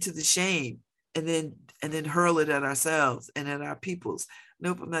buying into the shame and then hurl it at ourselves and at our peoples.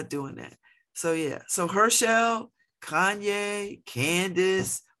 Nope, I'm not doing that. So yeah. So Herschel, Kanye,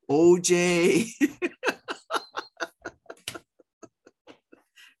 Candace, OJ.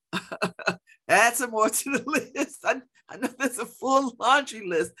 Add some more to the list. I know there's a full laundry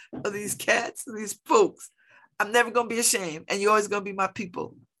list of these cats and these folks. I'm never going to be ashamed. And you're always going to be my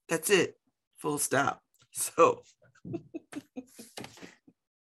people. That's it. Full stop. So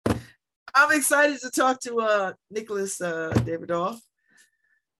I'm excited to talk to Nicholas Davidoff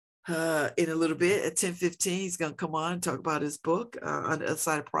in a little bit at 10:15. He's going to come on and talk about his book, On the Other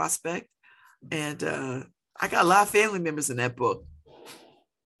Side of Prospect. And I got a lot of family members in that book.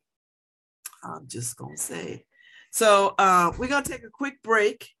 I'm just going to say. So we're going to take a quick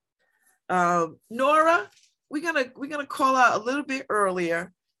break. Nora, we're gonna call out a little bit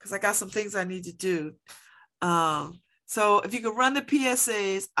earlier because I got some things I need to do. So if you can run the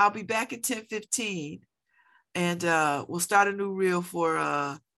PSAs, I'll be back at 10:15, and we'll start a new reel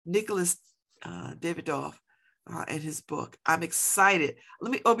for Nicholas Davidoff and his book. I'm excited.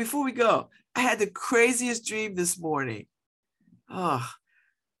 Before we go, I had the craziest dream this morning.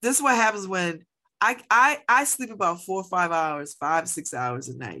 This is what happens when I sleep about 4 or 5 hours, 5 to 6 hours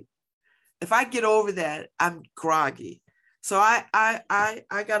a night. If I get over that, I'm groggy. So I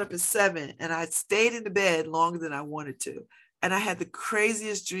got up at 7 and I stayed in the bed longer than I wanted to. And I had the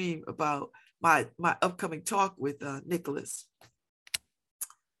craziest dream about my upcoming talk with Nicholas.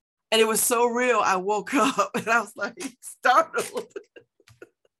 And it was so real, I woke up and I was like startled.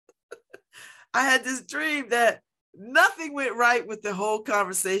 I had this dream that nothing went right with the whole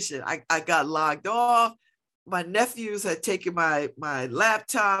conversation. I got logged off. My nephews had taken my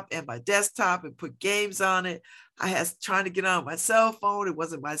laptop and my desktop and put games on it. I was trying to get on my cell phone. It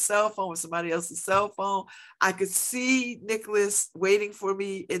wasn't my cell phone, it was somebody else's cell phone. I could see Nicholas waiting for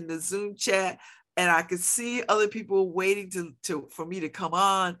me in the Zoom chat, and I could see other people waiting for me to come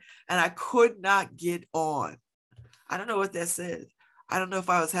on, and I could not get on. I don't know what that says. I don't know if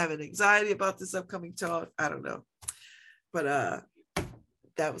I was having anxiety about this upcoming talk. I don't know. But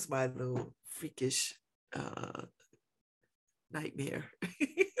that was my little freakish nightmare.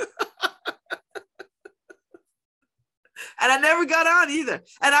 And I never got on either.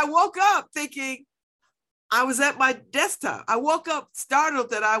 And I woke up thinking, I was at my desktop. I woke up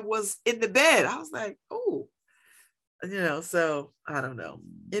startled that I was in the bed. I was like, oh, so I don't know.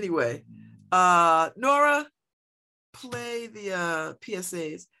 Anyway, Nora, play the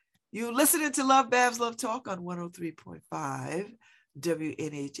PSAs. You listening to Love Babs Love Talk on 103.5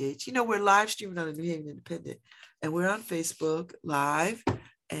 WNHH. We're live streaming on the New Haven Independent, and we're on Facebook Live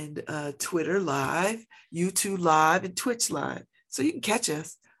and Twitter Live, YouTube Live, and Twitch Live. So you can catch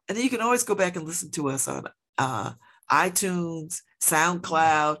us. And then you can always go back and listen to us on iTunes,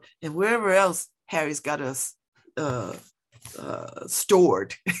 SoundCloud, and wherever else Harry's got us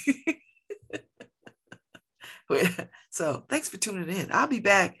stored. So thanks for tuning in. I'll be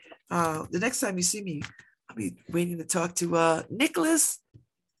back. The next time you see me, I'll be waiting to talk to Nicholas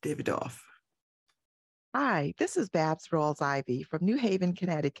Davidoff. Hi, this is Babs Rawls-Ivy from New Haven,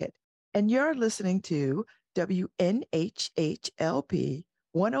 Connecticut, and you're listening to WNHHLP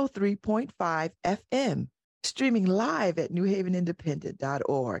 103.5 FM, streaming live at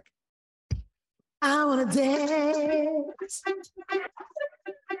newhavenindependent.org. I want to dance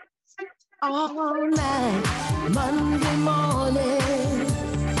all night, Monday morning,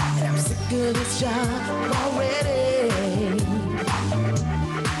 and I'm sick of this job already.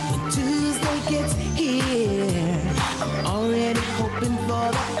 When Tuesday gets here, I'm already hoping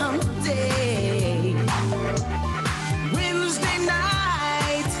for the hump day. Wednesday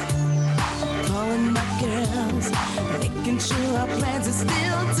night, calling my girls, making sure our plans are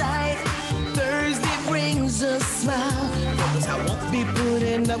still tight. Thursday brings a smile, because I won't be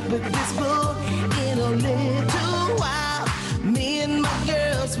putting up with this bull in a little while. Me and my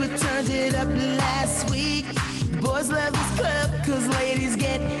girls, we turned it up last week. The boys love this club, because ladies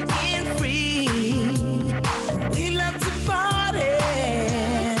get in free. We love to party,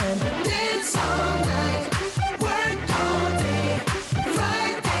 dance all night, work all day.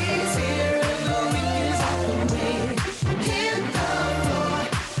 Friday's here and the week is out the way. Hit the floor,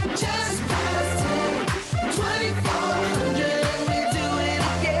 just past 10, 2400, and we do it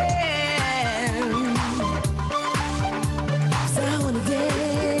again. 'Cause I wanna dance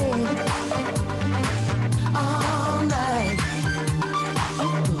all night.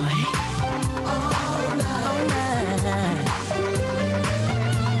 Oh boy, all night.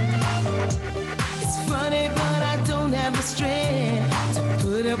 It's funny, but I don't have the strength to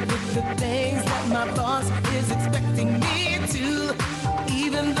put up with the things that my boss is expecting me to.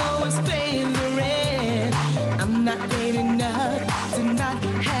 Even though it's paying the rent, I'm not paid enough to not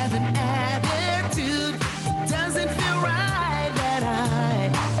have an attitude. It doesn't feel right that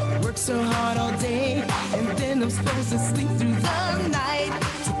I work so hard all day, and then I'm supposed to sleep through the night.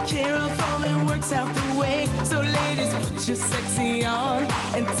 Take care of home and works out the way. So ladies, put your sexy on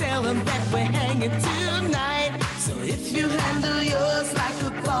and tell them that we're hanging tonight. So if you handle yours like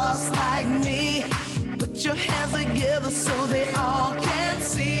a boss like me, put your hands together so they all can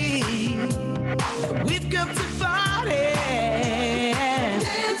see. We've come to party,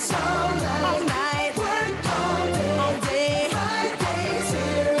 dance all night, work all day. Friday's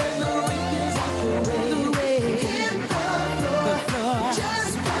here and the week is out the way. Hit the floor,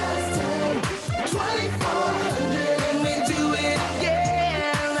 just past 10, 2400, and we do it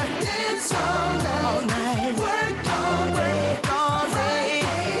again. Dance all night, work all day.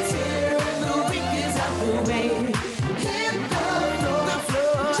 Friday's here and the week is out the way. Hit the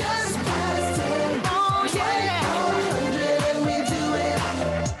floor, just past 10, 2400, and we do it.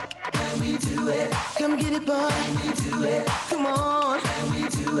 And we do it. Come get it, boy. And we do it. Come on. And we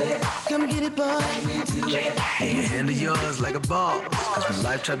do it. Come get it, boy. And we do it. Hey, you handle yours like a boss. Cause when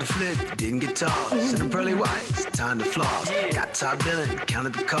life tried to flip, you didn't get tossed. In them pearly whites, time to floss. Got top billing,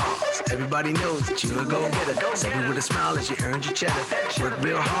 counted the cost. Everybody knows that you a go-getter. Say it with a smile as you earned your cheddar. Work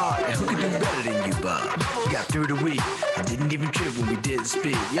real hard, and who could do better than you, Bob? Got through the week, I didn't even trip when we did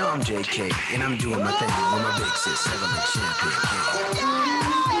speak. Yo, I'm JK, and I'm doing my thing with my big sis, Evelyn Champagne King.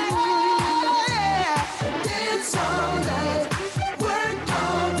 Dance all night, work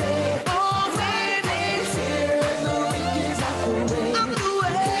all day. Friday's here and the week is out the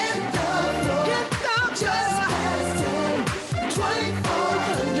way. Hit the floor, just past 10,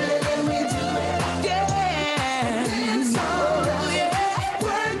 2400, and we do it again. Dance all night,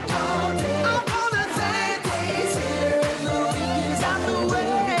 work all day. I wanna dance. Friday's here and the week is out the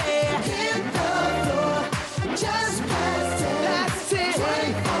way. Hit the floor, just past 10,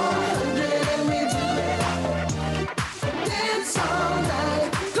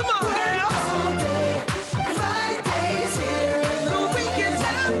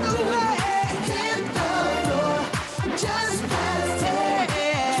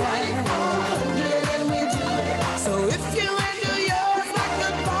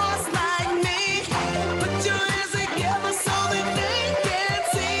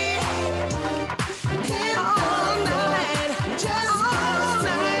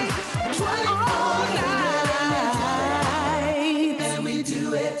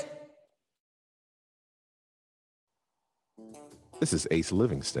 This is Ace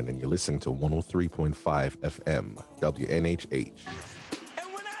Livingston, and you're listening to 103.5 FM, WNHH. And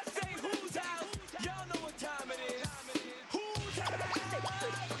when I say who's out, y'all know what time it is. Who's out?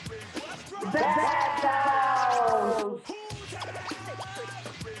 Bad Sounds.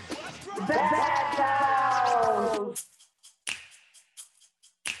 Bad Sounds.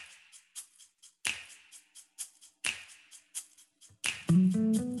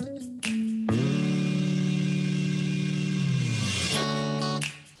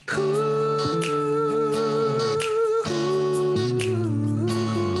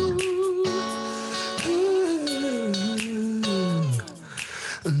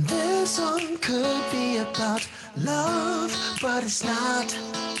 This song could be about love, but it's not.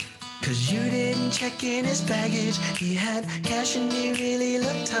 Cause you didn't check in his baggage. He had cash and he really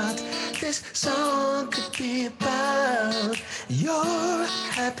looked hot. This song could be about your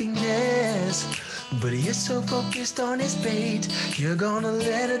happiness, but he is so focused on his bait. You're gonna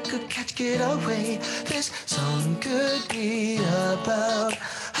let a good catch get away. This song could be about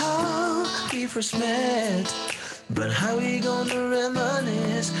how we first met, but how we gonna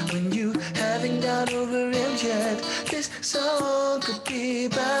reminisce when you haven't got over him yet? This song could be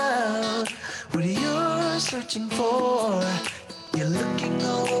about what you're searching for. You're looking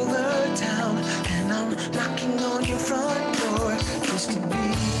all over town, and I'm knocking on your front door. This could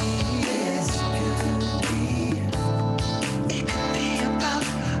be, this could be, it could be about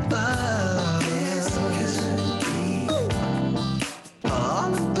love. This could be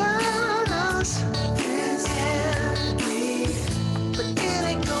all about us. This can be, but it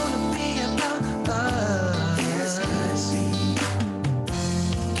ain't gonna be about love. This could be.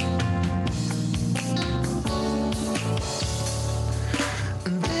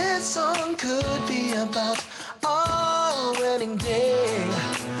 This song could be about our wedding day,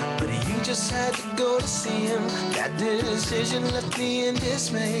 but you just had to go to see him. That decision left me in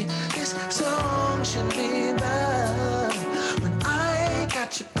dismay. This song should be about when I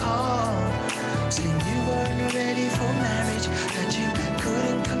got your call saying you weren't ready for marriage, that you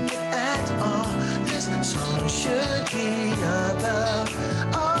couldn't commit at all. This song should be about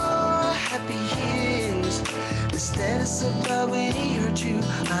our happy years. Instead it's about when he hurt you,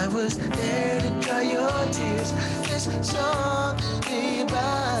 I was there to dry your tears. This song could be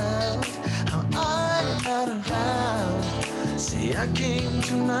about how I'm not around. See, I came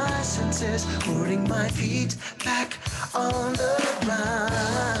to my senses, putting my feet back on the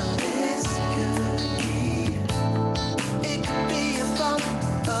ground. This could be, it could be about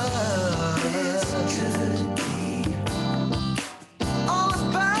us. This could be all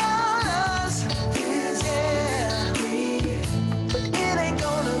about us. Yeah, but it ain't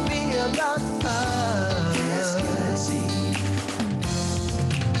gonna be about us.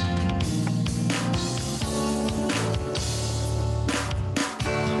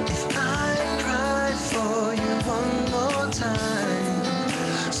 If I cry for you one more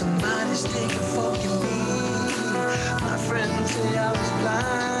time, somebody's taking for me. My friends say I was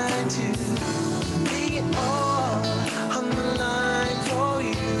blind to be all on the line for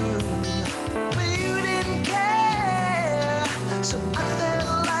you, but you didn't care, so I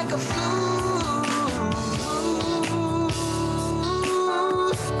felt like a fool.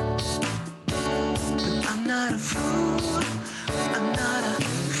 But I'm not a fool. I'm not a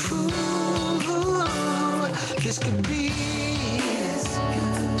fool. This could be. This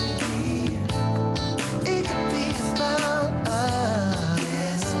could be. It could be about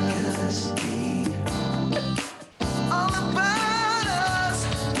us. This could be all about us.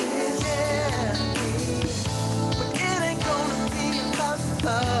 Yeah, but it ain't gonna be about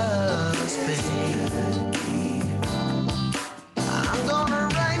us, baby. I'm gonna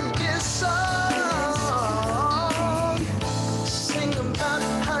write this song, sing about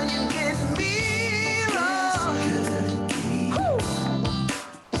how you get me wrong. Woo.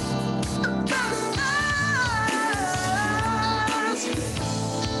 About us,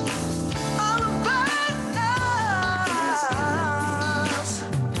 all about us.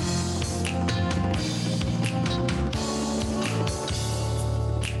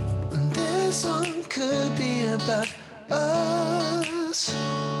 This song could be about us,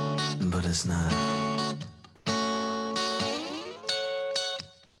 but it's not.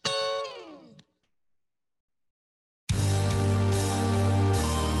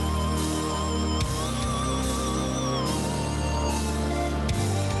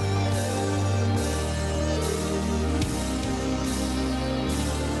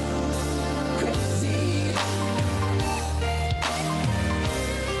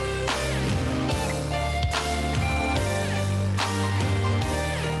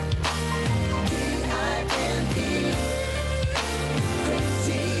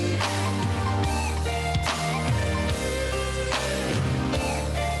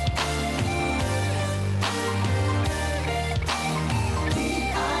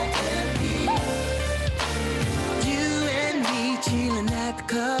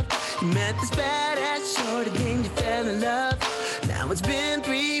 met this badass shorty, then you fell in love. Now it's been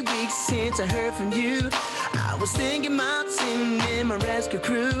 3 weeks since I heard from you. I was thinking about sending in my rescue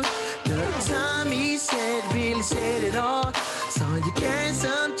crew. The time he said, really said it all. Saw you carrying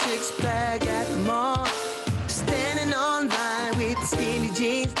some chicks back at the mall. Standing on line with the skinny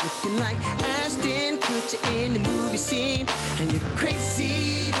jeans, looking like Ashton Kutcher in the movie scene. And you're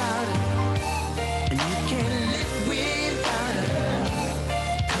crazy about her, and you can't live without her,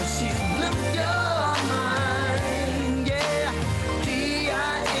 'cause she's blew your mind, yeah.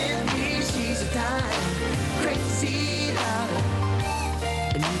 D-I-M-E, she's a dime, crazy about her,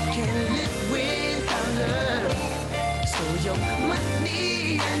 and you can't live without her. So your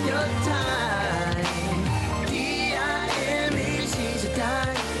money and your time, D-I-M-E, she's a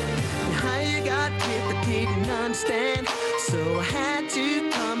dime. And how you got with I didn't understand, so I had to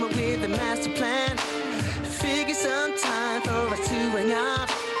come up with a master plan. Figure some time for us to hang out,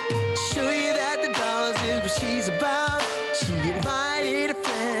 show you that the dollars is what she's about. She invited a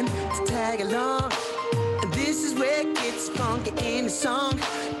friend to tag along, and this is where it gets funky in the song.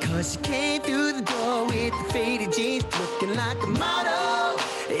 'Cause she came through the door with the faded jeans, looking like a model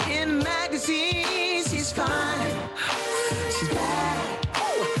in a magazine. She's fine, she's bad.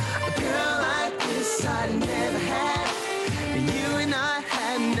 A girl like this I never had. And you and I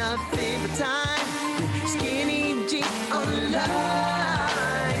had nothing but time. Skinny jeans on the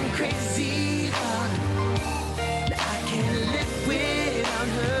line, crazy about her. Now I can't live without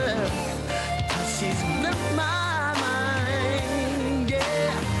her, 'cause she's blew my mind,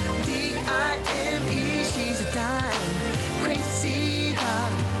 yeah. D-I-M-E, she's a dime, crazy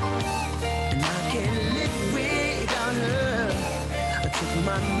about her. And I can't live without her. I took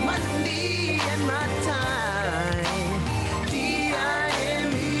my money and my time.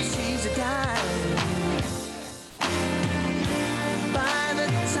 D-I-M-E, she's a dime. By the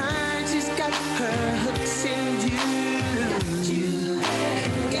time she's got her hooks in you,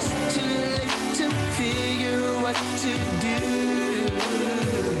 it's too late to figure what to do.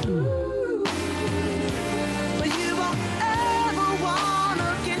 But you won't ever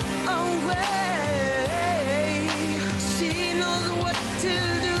wanna get away. She knows what to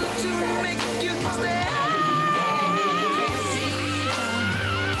do to make you stay. Crazy,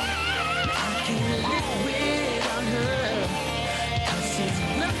 I can't live without her, 'cause she's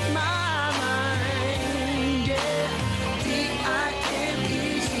blew my mind, yeah. D-I-M-E,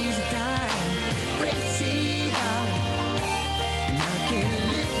 she's a dime, crazy about her, and I can't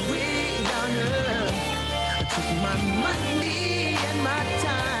live without her. I took my money and my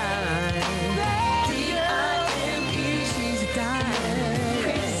time. D-I-M-E, she's a dime,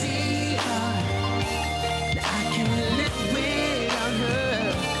 crazy about her, and I can't live without her,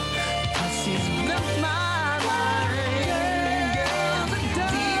 'cause she's blew my mind, yeah.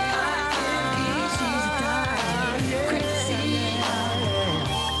 D-I-M-E, she's a dime, crazy about her,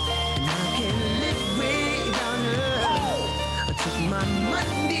 and I can't live without her. I took my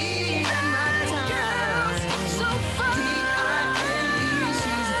money and my time. D-I-M-E,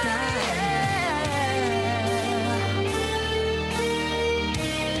 she's a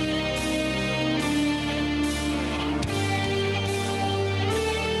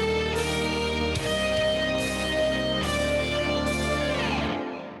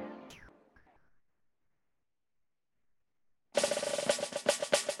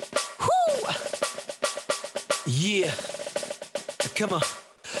Yeah, come on.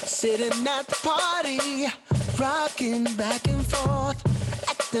 Sitting at the party, rocking back and forth,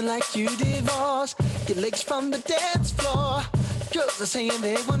 acting like you divorced. Your legs from the dance floor. Girls are saying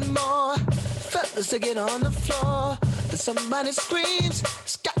they want more. Fellas are get on the floor. Then somebody screams,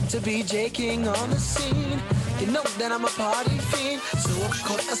 it's got to be J. King on the scene. You know that I'm a party fiend, so of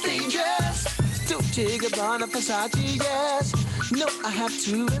course I stay dressed. Dolce Gabbana, Versace, yes. No, I have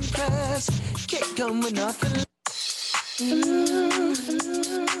to impress. Can't come with nothing.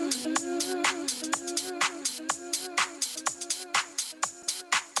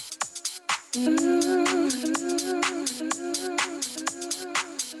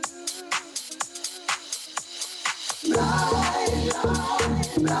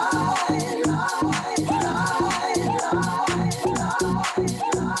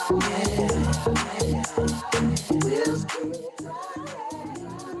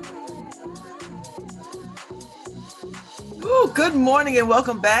 Ooh, good morning and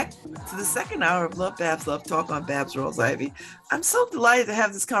welcome back to the second hour of Love Babs Love Talk on Babs Rolls Ivy. I'm so delighted to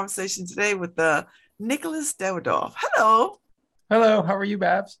have this conversation today with Nicholas Dawidoff. Hello. Hello, how are you,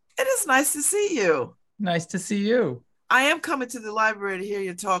 Babs? It is nice to see you. Nice to see you. I am coming to the library to hear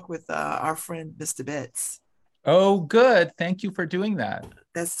you talk with our friend, Mr. Betts. Oh, good. Thank you for doing that.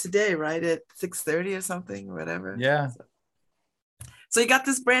 That's today, right? At 6:30 or something, or whatever. Yeah. So you got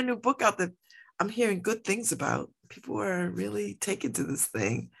this brand new book out that I'm hearing good things about. People are really taken to this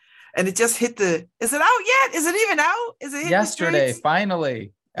thing. And it just hit is it out yet? Is it even out? Is it hitting the Yesterday, streets?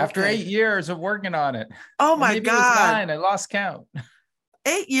 finally, after Okay. 8 years of working on it. Oh Or my maybe it was God. 9. I lost count.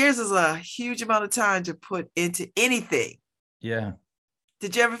 8 years is a huge amount of time to put into anything. Yeah.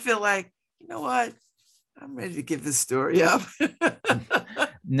 Did you ever feel like, you know what? I'm ready to give this story up.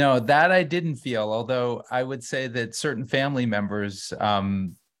 No, that I didn't feel, although I would say that certain family members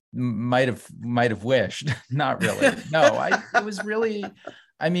might have wished. Not really. No, it was really,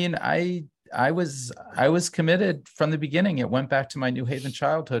 I mean, I was committed from the beginning. It went back to my New Haven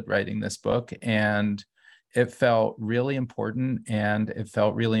childhood writing this book, and it felt really important, and it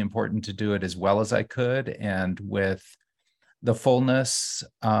felt really important to do it as well as I could and with the fullness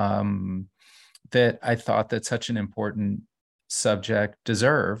that I thought that such an important subject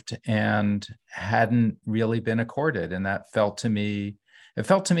deserved and hadn't really been accorded. And that felt to me, it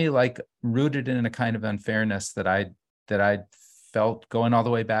felt to me like rooted in a kind of unfairness that I felt going all the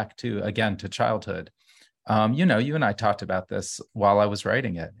way back to, again, to childhood. You know, you and I talked about this while I was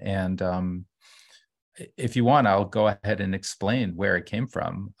writing it. And if you want, I'll go ahead and explain where it came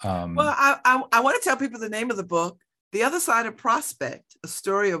from. Well, I want to tell people the name of the book, The Other Side of Prospect, a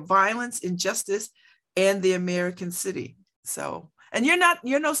story of violence, injustice, and the American city. So, and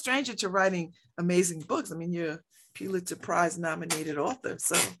you're no stranger to writing amazing books. I mean, you're a Pulitzer Prize nominated author.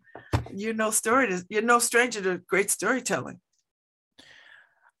 So you're no stranger to great storytelling.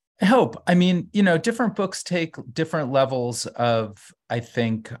 I hope. I mean, you know, different books take different levels of, I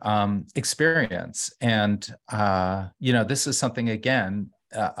think, experience. And, you know, this is something, again,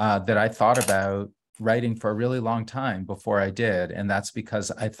 that I thought about writing for a really long time before I did. And that's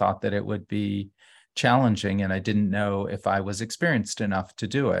because I thought that it would be challenging and I didn't know if I was experienced enough to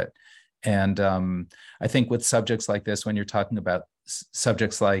do it. And I think with subjects like this, when you're talking about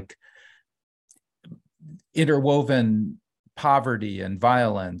subjects like interwoven poverty and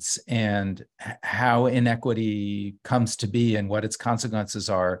violence and how inequity comes to be and what its consequences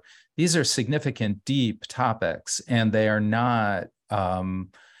are, these are significant, deep topics, and they are not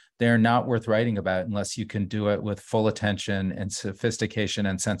worth writing about unless you can do it with full attention and sophistication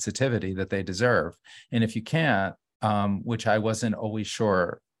and sensitivity that they deserve. And if you can't, which I wasn't always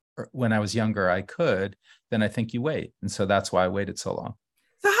sure when I was younger I could, then I think you wait. And so that's why I waited so long.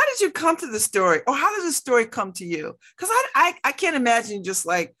 So how did you come to the story, or how did the story come to you? Because I can't imagine just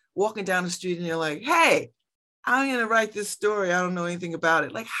like walking down the street and you're like, hey, I'm going to write this story. I don't know anything about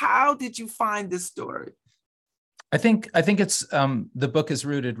it. Like, how did you find this story? I think it's the book is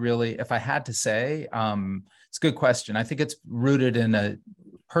rooted really, if I had to say, it's a good question. I think it's rooted in a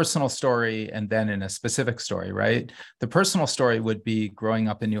personal story and then in a specific story, right? The personal story would be growing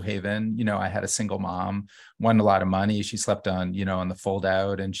up in New Haven. You know, I had a single mom, won a lot of money. She slept on, you know, on the fold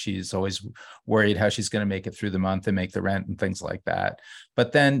out, and she's always worried how she's going to make it through the month and make the rent and things like that.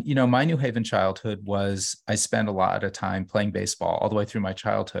 But then, you know, my New Haven childhood was, I spent a lot of time playing baseball all the way through my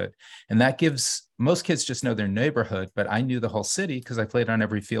childhood. And that gives, most kids just know their neighborhood, but I knew the whole city because I played on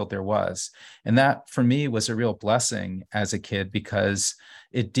every field there was. And that for me was a real blessing as a kid because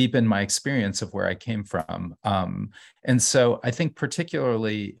it deepened my experience of where I came from. And so I think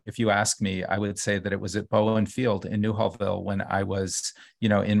particularly, if you ask me, I would say that it was at Bowen Field in New Hallville when I was, you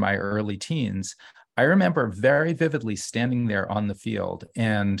know, in my early teens. I remember very vividly standing there on the field.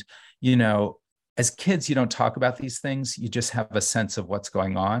 And, you know, as kids, you don't talk about these things. You just have a sense of what's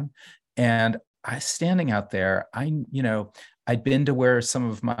going on. And I standing out there, you know, I'd been to where some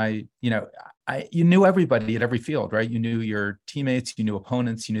of my, you know, you knew everybody at every field, right? You knew your teammates, you knew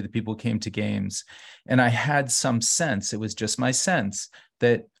opponents, you knew the people who came to games. And I had some sense, it was just my sense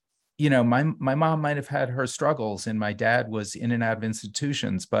that, you know, my mom might have had her struggles and my dad was in and out of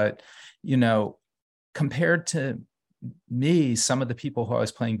institutions, but, you know, compared to me, some of the people who I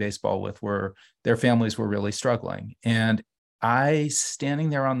was playing baseball with their families were really struggling. And I standing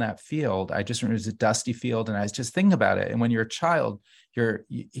there on that field, I just remember it was a dusty field and I was just thinking about it. And when you're a child,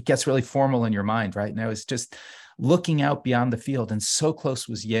 it gets really formal in your mind, right? And I was just looking out beyond the field, and so close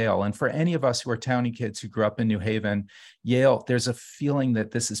was Yale. And for any of us who are townie kids who grew up in New Haven, Yale, there's a feeling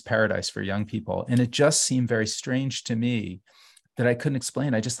that this is paradise for young people. And it just seemed very strange to me that I couldn't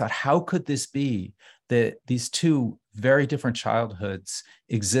explain. I just thought, how could this be that these two very different childhoods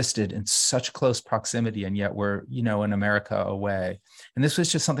existed in such close proximity, and yet we're, you know, in America away? And this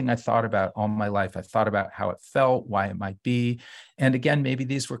was just something I thought about all my life. I thought about how it felt, why it might be. And again, maybe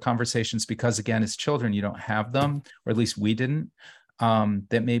these were conversations because, again, as children, you don't have them, or at least we didn't.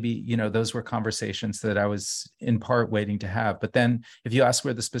 that maybe, those were conversations that I was in part waiting to have. But then if you ask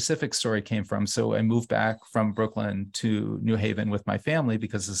where the specific story came from, so I moved back from Brooklyn to New Haven with my family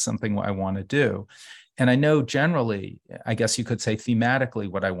because it's something I want to do. And I know generally, I guess you could say thematically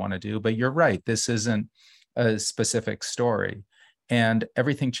what I want to do, but you're right, this isn't a specific story. And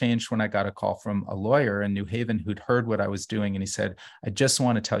everything changed when I got a call from a lawyer in New Haven who'd heard what I was doing. And he said, I just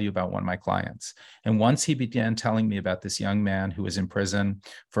want to tell you about one of my clients. And once he began telling me about this young man who was in prison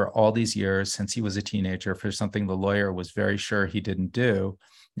for all these years since he was a teenager for something the lawyer was very sure he didn't do.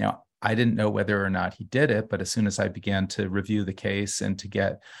 Now, I didn't know whether or not he did it, but as soon as I began to review the case and to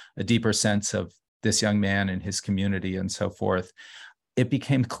get a deeper sense of this young man and his community and so forth, it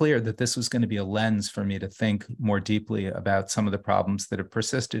became clear that this was going to be a lens for me to think more deeply about some of the problems that have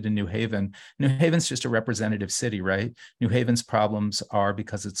persisted in New Haven. New Haven's just a representative city, right? New Haven's problems are,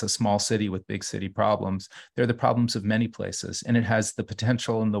 because it's a small city with big city problems, they're the problems of many places, and it has the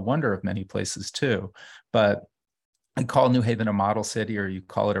potential and the wonder of many places too. But I call New Haven a model city, or you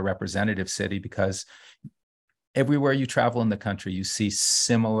call it a representative city, because everywhere you travel in the country, you see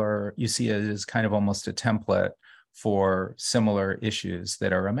it as kind of almost a template for similar issues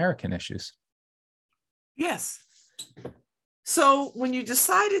that are American issues. Yes. So when you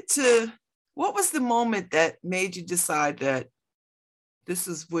decided what was the moment that made you decide that this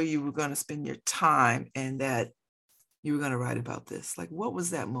is where you were going to spend your time and that you were going to write about this? Like, what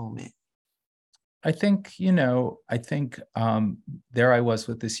was that moment? I think, there I was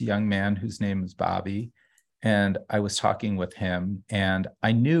with this young man whose name is Bobby, and I was talking with him, and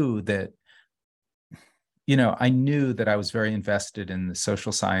I knew that I was very invested in the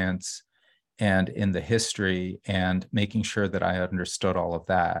social science and in the history and making sure that I understood all of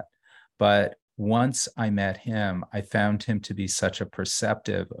that. But once I met him, I found him to be such a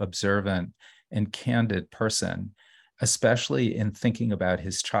perceptive, observant, and candid person, especially in thinking about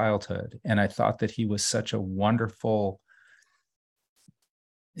his childhood. And I thought that he had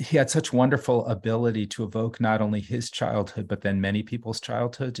such wonderful ability to evoke not only his childhood, but then many people's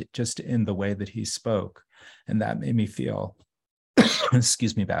childhood, just in the way that he spoke. And that made me feel,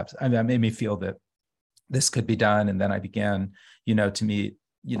 excuse me, Babs, that made me feel that this could be done. And then I began, to meet,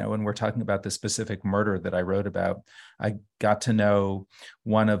 when we're talking about the specific murder that I wrote about, I got to know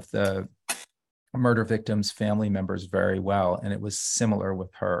one of the murder victim's family members very well. And it was similar with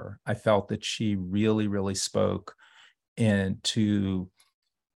her. I felt that she really, really spoke into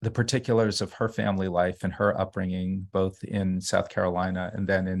the particulars of her family life and her upbringing, both in South Carolina and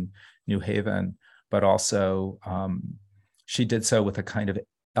then in New Haven. But also she did so with a kind of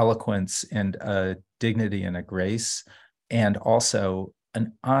eloquence and a dignity and a grace, and also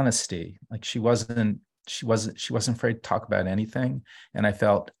an honesty. Like she wasn't afraid to talk about anything. And I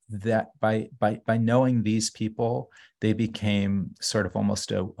felt that by knowing these people, they became sort of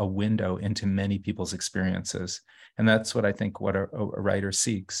almost a window into many people's experiences. And that's what I think what a writer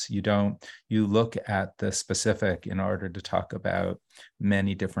seeks. You look at the specific in order to talk about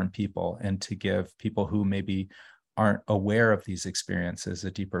many different people and to give people who maybe aren't aware of these experiences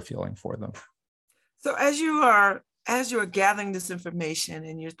a deeper feeling for them. So as you are gathering this information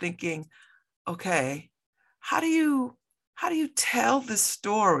and you're thinking, okay, how do you tell this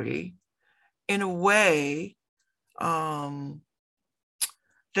story in a way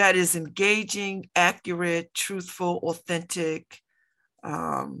that is engaging, accurate, truthful, authentic,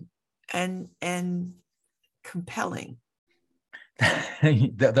 and compelling? You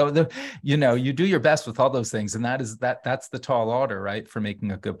do your best with all those things, and that's the tall order, right, for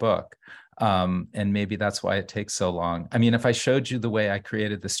making a good book. And maybe that's why it takes so long. I mean, if I showed you the way I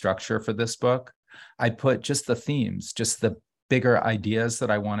created the structure for this book, I put just the themes, just the bigger ideas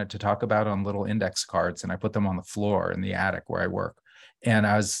that I wanted to talk about on little index cards, and I put them on the floor in the attic where I work. And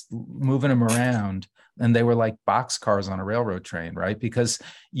I was moving them around, and they were like boxcars on a railroad train, right? Because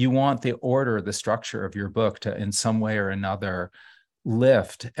you want the order, the structure of your book to, in some way or another,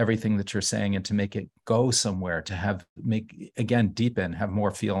 lift everything that you're saying and to make it go somewhere, to deepen, have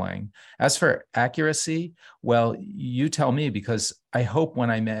more feeling. As for accuracy, well, you tell me, because I hope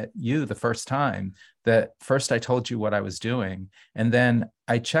when I met you the first time that first I told you what I was doing, and then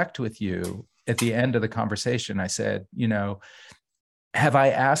I checked with you at the end of the conversation. I said, have I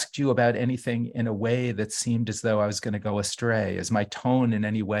asked you about anything in a way that seemed as though I was going to go astray? Is my tone in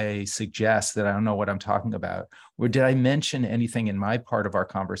any way suggest that I don't know what I'm talking about? Or did I mention anything in my part of our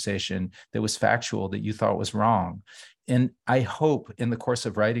conversation that was factual that you thought was wrong? And I hope in the course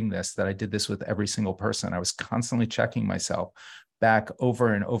of writing this that I did this with every single person. I was constantly checking myself back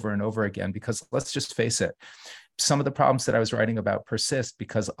over and over and over again, because let's just face it, some of the problems that I was writing about persist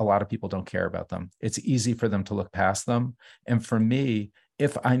because a lot of people don't care about them. It's easy for them to look past them. And for me,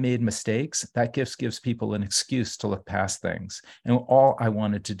 if I made mistakes, that gives people an excuse to look past things. And all I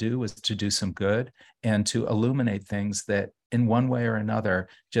wanted to do was to do some good and to illuminate things that in one way or another,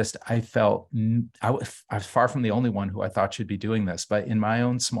 just I felt I was far from the only one who I thought should be doing this, but in my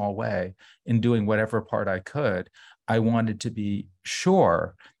own small way, in doing whatever part I could, I wanted to be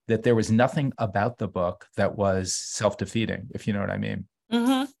sure that there was nothing about the book that was self-defeating, if you know what I mean.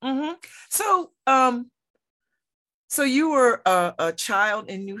 Mm-hmm, mm-hmm. So you were a child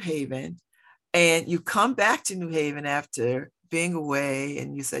in New Haven, and you come back to New Haven after being away,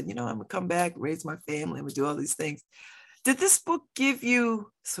 and you said, I'm gonna come back, raise my family, I'm gonna do all these things. Did this book give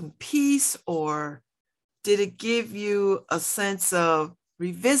you some peace, or did it give you a sense of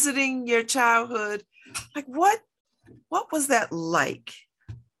revisiting your childhood? Like what was that like?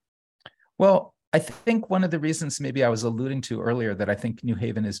 Well, I think one of the reasons maybe I was alluding to earlier that I think New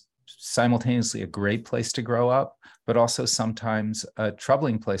Haven is simultaneously a great place to grow up, but also sometimes a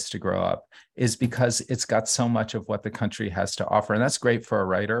troubling place to grow up, is because it's got so much of what the country has to offer. And that's great for a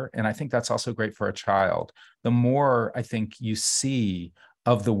writer. And I think that's also great for a child. The more I think you see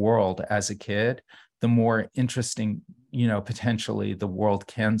of the world as a kid, the more interesting, potentially the world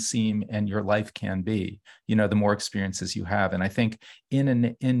can seem and your life can be, the more experiences you have. And I think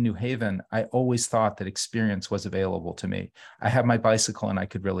in New Haven, I always thought that experience was available to me. I have my bicycle and I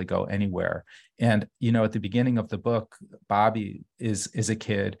could really go anywhere. And, at the beginning of the book, Bobby is a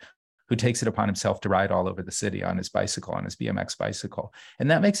kid who takes it upon himself to ride all over the city on his bicycle, on his BMX bicycle. And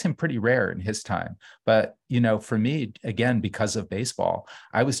that makes him pretty rare in his time. But, for me, again, because of baseball,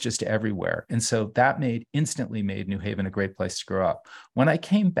 I was just everywhere. And so that instantly made New Haven a great place to grow up. When I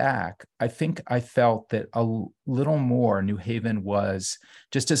came back, I think I felt that a little more New Haven was,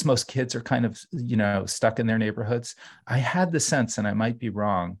 just as most kids are kind of, stuck in their neighborhoods, I had the sense, and I might be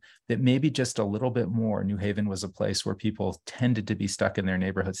wrong, that maybe just a little bit more New Haven was a place where people tended to be stuck in their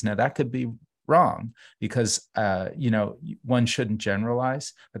neighborhoods. Now that could be wrong because, one shouldn't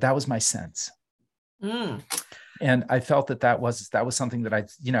generalize, but that was my sense. Mm. And I felt that was something that I,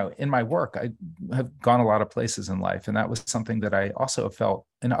 in my work, I have gone a lot of places in life. And that was something that I also felt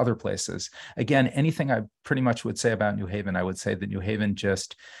in other places. Again, anything I pretty much would say about New Haven, I would say that New Haven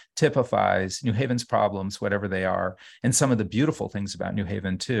just typifies New Haven's problems, whatever they are. And some of the beautiful things about New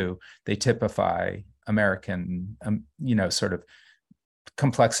Haven too, they typify American, sort of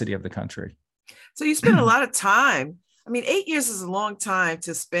complexity of the country. So you spend a lot of time. 8 years is a long time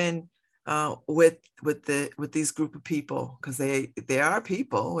to spend with these group of people, because they are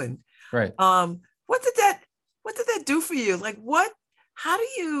people. And right. What did that do for you? Like how do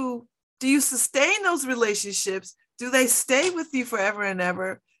you sustain those relationships? Do they stay with you forever and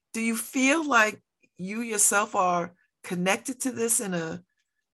ever? Do you feel like you yourself are connected to this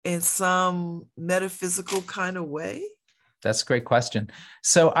in some metaphysical kind of way? That's a great question.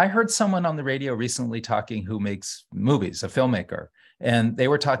 So I heard someone on the radio recently talking who makes movies, a filmmaker, and they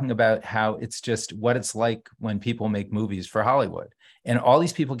were talking about how it's just what it's like when people make movies for Hollywood. And all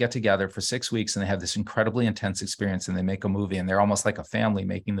these people get together for 6 weeks and they have this incredibly intense experience and they make a movie and they're almost like a family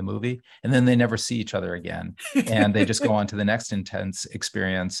making the movie. And then they never see each other again. And they just go on to the next intense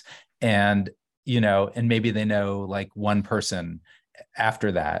experience. And, and maybe they know like one person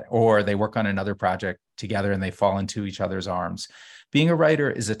after that, or they work on another project together and they fall into each other's arms. Being a writer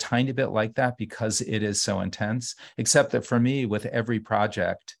is a tiny bit like that because it is so intense, except that for me, with every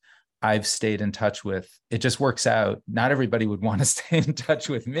project I've stayed in touch with, it just works out. Not everybody would want to stay in touch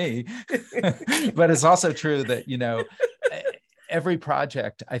with me, but it's also true that, every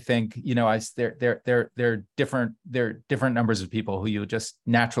project, I think, they're different numbers of people who you just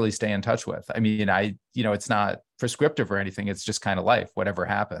naturally stay in touch with. It's not prescriptive or anything. It's just kind of life, whatever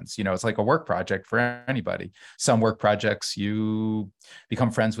happens. It's like a work project for anybody. Some work projects, you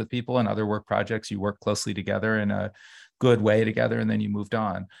become friends with people, and other work projects, you work closely together in a good way together, and then you moved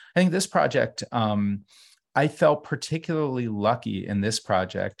on. I think this project, I felt particularly lucky in this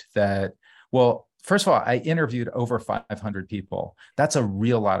project that, well, first of all, I interviewed over 500 people. That's a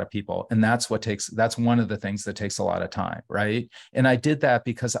real lot of people. And that's one of the things that takes a lot of time, right? And I did that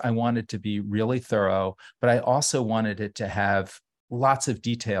because I wanted to be really thorough, but I also wanted it to have lots of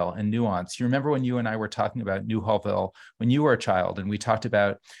detail and nuance. You remember when you and I were talking about Newhallville when you were a child, and we talked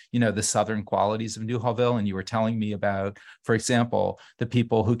about, the southern qualities of Newhallville, and you were telling me about, for example, the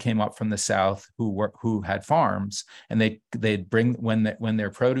people who came up from the south who had farms, and they'd bring when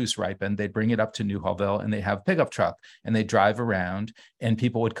their produce ripened, they'd bring it up to Newhallville, and they have a pickup truck, and they drive around, and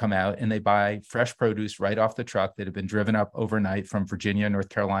people would come out and they buy fresh produce right off the truck that had been driven up overnight from Virginia, North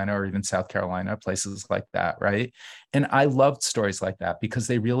Carolina, or even South Carolina, places like that, right? And I loved stories like that because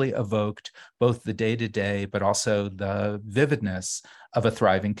they really evoked both the day-to-day, but also the vividness of a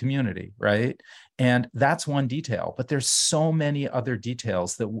thriving community, right? And that's one detail, but there's so many other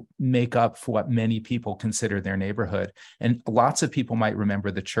details that make up for what many people consider their neighborhood. And lots of people might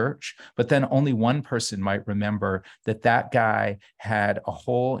remember the church, but then only one person might remember that guy had a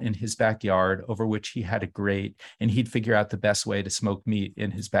hole in his backyard over which he had a grate, and he'd figure out the best way to smoke meat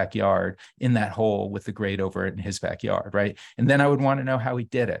in his backyard in that hole with the grate over it in his backyard, right? And then I would want to know how he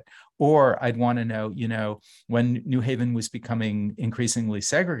did it. Or I'd want to know, when New Haven was becoming increasingly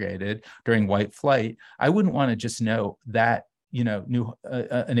segregated during white flight, I wouldn't want to just know that,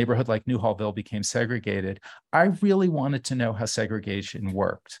 a neighborhood like Newhallville became segregated. I really wanted to know how segregation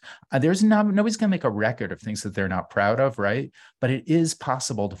worked. Nobody's going to make a record of things that they're not proud of, right? But it is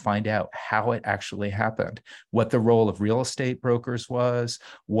possible to find out how it actually happened, what the role of real estate brokers was,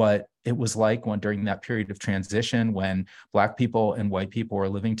 what it was like during that period of transition when Black people and white people were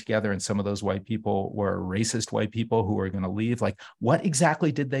living together, and some of those white people were racist white people who were going to leave. Like, what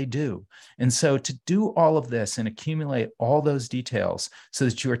exactly did they do? And so to do all of this and accumulate all those details so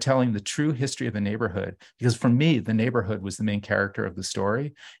that you are telling the true history of a neighborhood, because for me, the neighborhood was the main character of the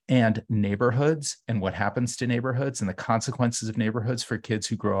story, and neighborhoods and what happens to neighborhoods and the consequences of neighborhoods for kids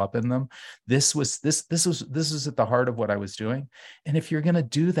who grow up in them. This was at the heart of what I was doing. And if you're going to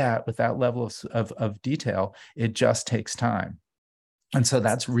do that with that level of detail, it just takes time. And so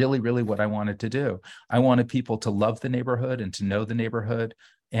that's really, really what I wanted to do. I wanted people to love the neighborhood and to know the neighborhood.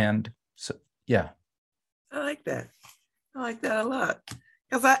 And so, yeah. I like that. I like that a lot.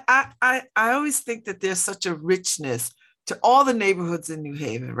 Because I always think that there's such a richness to all the neighborhoods in New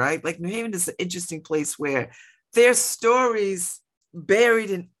Haven, right? Like New Haven is an interesting place where there's stories buried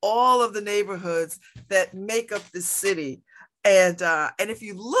in all of the neighborhoods that make up the city. And if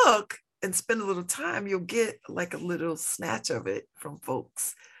you look and spend a little time, you'll get like a little snatch of it from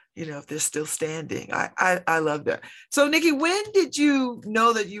folks, if they're still standing. I love that. So Nikki, when did you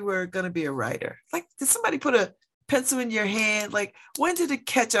know that you were going to be a writer? Like, did somebody put a pencil in your hand? Like, when did it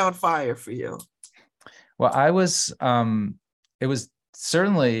catch on fire for you? Well, it was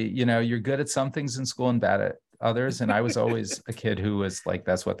certainly, you're good at some things in school and bad at others. And I was always a kid who was like,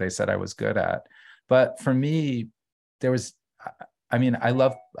 that's what they said I was good at. But for me, I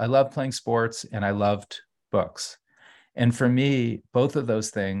love playing sports and I loved books. And for me, both of those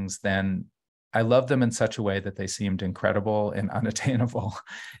things, then I loved them in such a way that they seemed incredible and unattainable.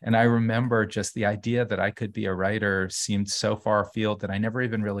 And I remember just the idea that I could be a writer seemed so far afield that I never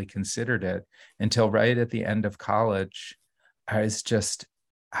even really considered it until right at the end of college. I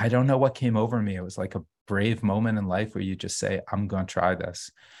don't know what came over me. It was like a brave moment in life where you just say, I'm going to try this.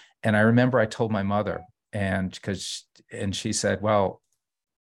 And I remember I told my mother, and she said, well,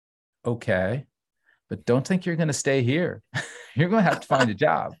 okay, but don't think you're going to stay here. You're going to have to find a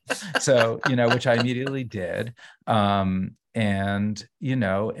job. So, which I immediately did. And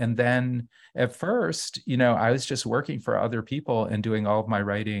then at first, I was just working for other people and doing all of my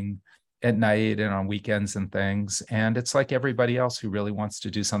writing at night and on weekends and things. And it's like everybody else who really wants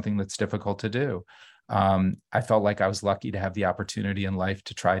to do something that's difficult to do. I felt like I was lucky to have the opportunity in life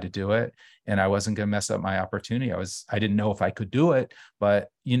to try to do it, and I wasn't going to mess up my opportunity. I didn't know if I could do it, but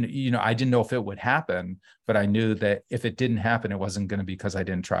I didn't know if it would happen, but I knew that if it didn't happen, it wasn't going to be because I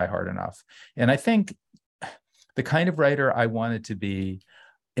didn't try hard enough. And I think the kind of writer I wanted to be,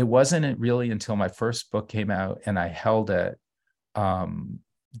 it wasn't really until my first book came out and I held it,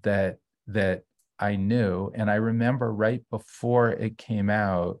 that I knew. And I remember right before it came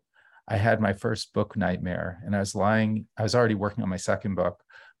out, I had my first book nightmare, and I was already working on my second book,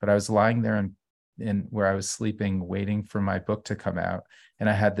 but I was lying there in where I was sleeping, waiting for my book to come out. And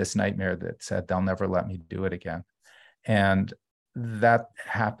I had this nightmare that said, they'll never let me do it again. And that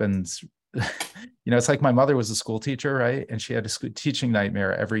happens, it's like my mother was a school teacher, right? And she had a teaching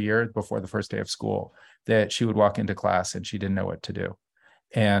nightmare every year before the first day of school, that she would walk into class and she didn't know what to do.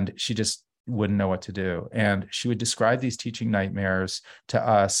 And she just wouldn't know what to do. And she would describe these teaching nightmares to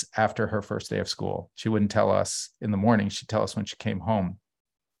us after her first day of school. She wouldn't tell us in the morning. She'd tell us when she came home.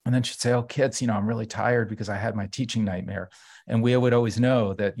 And then she'd say, oh, kids, I'm really tired because I had my teaching nightmare. And we would always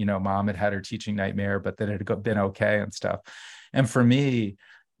know that, mom had her teaching nightmare, but that it had been okay and stuff. And for me,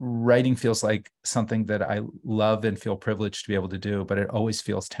 writing feels like something that I love and feel privileged to be able to do, but it always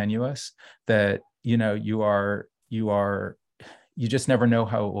feels tenuous that, you just never know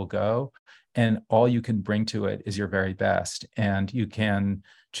how it will go. And all you can bring to it is your very best. And you can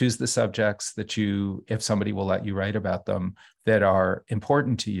choose the subjects that if somebody will let you write about them, that are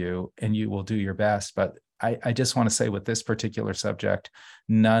important to you, and you will do your best. But I just want to say, with this particular subject,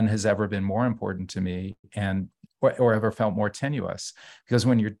 none has ever been more important to me, and or ever felt more tenuous. Because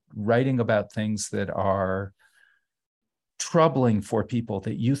when you're writing about things that are troubling for people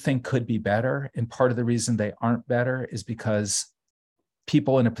that you think could be better, and part of the reason they aren't better is because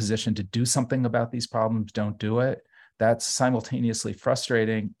people in a position to do something about these problems don't do it, that's simultaneously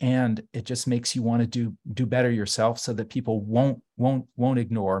frustrating, and it just makes you want to do better yourself, so that people won't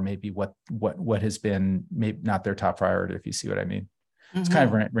ignore maybe what has been maybe not their top priority, if you see what I mean. It's kind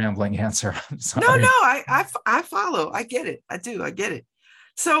of a rambling answer. No, I follow. I get it. I do. I get it.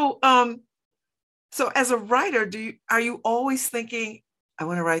 So, so as a writer, are you always thinking, I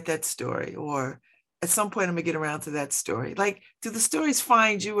want to write that story, or at some point I'm gonna get around to that story? Like, do the stories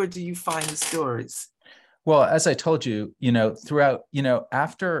find you, or do you find the stories? Well, as I told you, throughout,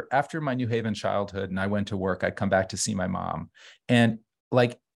 after my New Haven childhood and I went to work, I'd come back to see my mom. And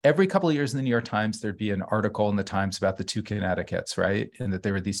like every couple of years in the New York Times, there'd be an article in the Times about the two Connecticuts, right? And that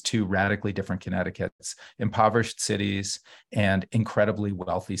there were these two radically different Connecticuts, impoverished cities and incredibly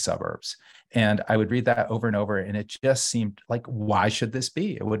wealthy suburbs. And I would read that over and over, and it just seemed like, why should this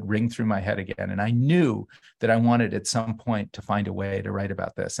be? It would ring through my head again. And I knew that I wanted at some point to find a way to write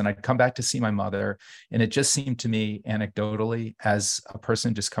about this. And I'd come back to see my mother, and it just seemed to me, anecdotally, as a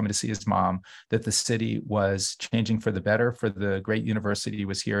person just coming to see his mom, that the city was changing for the better, for the great university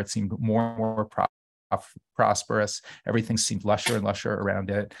was here. It seemed more and more prosperous. Everything seemed lusher and lusher around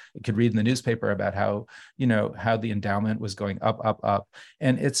it. You could read in the newspaper about how the endowment was going up, up, up,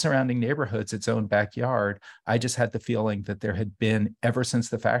 and its surrounding neighborhoods, its own backyard. I just had the feeling that there had been, ever since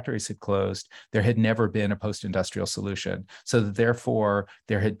the factories had closed, there had never been a post-industrial solution. So that therefore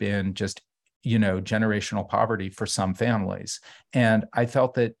there had been just generational poverty for some families. And I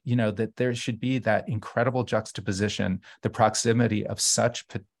felt that, that there should be that incredible juxtaposition, the proximity of such,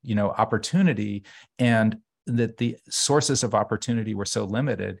 opportunity, and that the sources of opportunity were so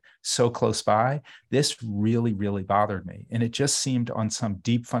limited, so close by. This really, really bothered me. And it just seemed on some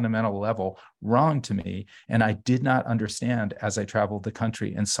deep fundamental level wrong to me. And I did not understand, as I traveled the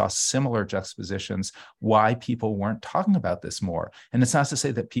country and saw similar juxtapositions, why people weren't talking about this more. And it's not to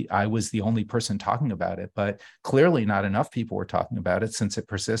say that I was the only person talking about it, but clearly not enough people were talking about it since it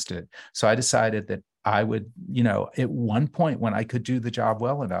persisted. So I decided that I would, at one point when I could do the job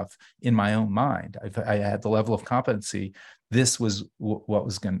well enough in my own mind, I had the level of competency, this was what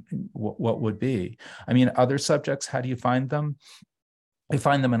would be. I mean, other subjects, how do you find them? I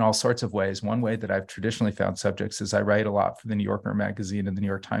find them in all sorts of ways. One way that I've traditionally found subjects is I write a lot for the New Yorker magazine and the New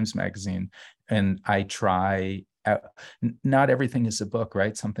York Times magazine, and I try. Not everything is a book,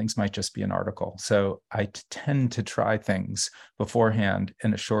 right? Some things might just be an article. So I tend to try things beforehand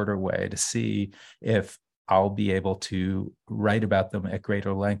in a shorter way to see if I'll be able to write about them at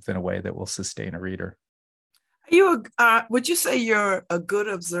greater length in a way that will sustain a reader. Would you say you're a good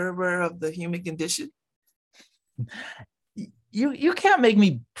observer of the human condition? You can't make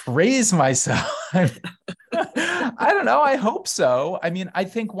me praise myself. I don't know. I hope so. I mean, I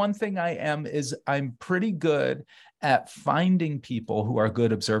think one thing I am is I'm pretty good at finding people who are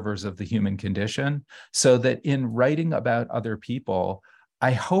good observers of the human condition, so that in writing about other people,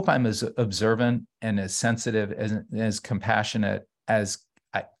 I hope I'm as observant and as sensitive and as compassionate as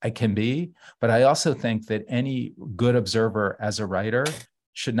I can be. But I also think that any good observer as a writer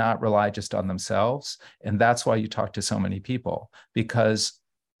should not rely just on themselves. And that's why you talk to so many people, because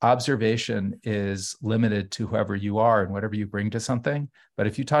observation is limited to whoever you are and whatever you bring to something. But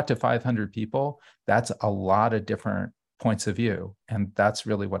if you talk to 500 people, that's a lot of different points of view. And that's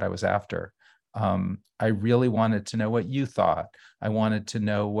really what I was after. I really wanted to know what you thought. I wanted to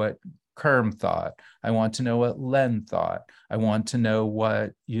know what Kerm thought. I want to know what Len thought. I want to know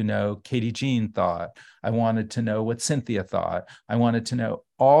what, Katie Jean thought. I wanted to know what Cynthia thought. I wanted to know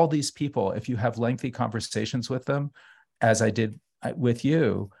all these people. If you have lengthy conversations with them, as I did with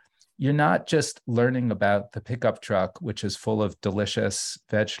you, you're not just learning about the pickup truck, which is full of delicious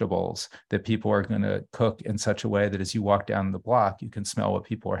vegetables that people are going to cook in such a way that as you walk down the block, you can smell what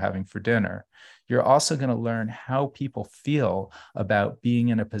people are having for dinner. You're also going to learn how people feel about being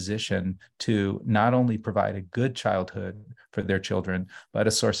in a position to not only provide a good childhood for their children, but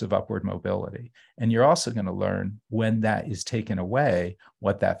a source of upward mobility. And you're also going to learn when that is taken away,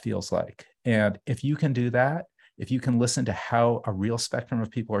 what that feels like. And if you can do that, if you can listen to how a real spectrum of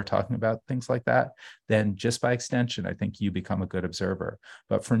people are talking about things like that, then just by extension, I think you become a good observer.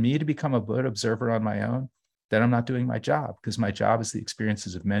 But for me to become a good observer on my own, then I'm not doing my job, because my job is the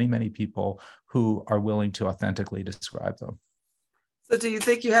experiences of many, many people who are willing to authentically describe them. So do you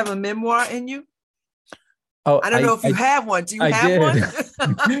think you have a memoir in you? Oh, I don't know if you have one. Do you have did.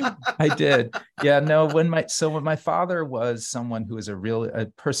 one? I did. Yeah, no, when my father was someone who was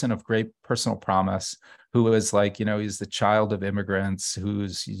a person of great personal promise, who was like, he's the child of immigrants,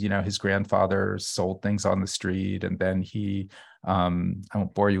 who's, his grandfather sold things on the street. And then I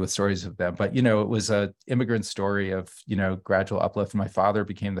won't bore you with stories of them, but, it was a immigrant story of, gradual uplift. My father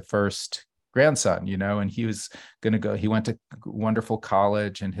became the first grandson, and he was going to go, he went to wonderful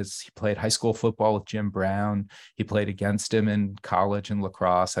college, and he played high school football with Jim Brown. He played against him in college and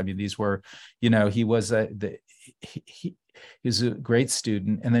lacrosse. I mean, these were, he was he was a great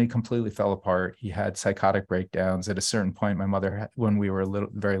student, and then he completely fell apart. He had psychotic breakdowns. At a certain point, my mother, when we were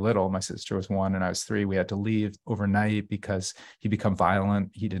very little, my sister was 1 and I was 3, we had to leave overnight because he became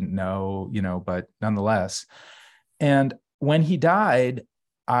violent. He didn't know, but nonetheless. And when he died,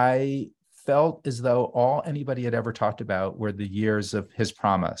 I felt as though all anybody had ever talked about were the years of his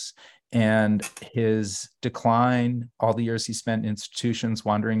promise and his decline, all the years he spent in institutions,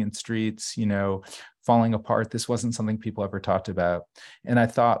 wandering in streets, falling apart. This wasn't something people ever talked about. And I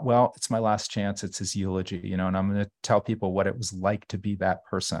thought, well, it's my last chance. It's his eulogy, and I'm going to tell people what it was like to be that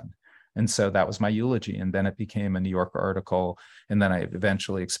person. And so that was my eulogy. And then it became a New Yorker article. And then I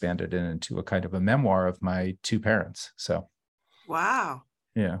eventually expanded it into a kind of a memoir of my 2 parents. So. Wow.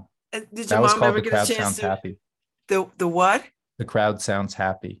 Yeah. And did That your was mom called ever The get a Crowd chance Sounds to Happy. the what? The Crowd Sounds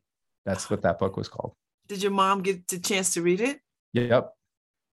Happy. That's what that book was called. Did your mom get the chance to read it? Yep.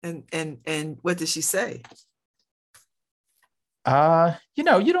 And what did she say? You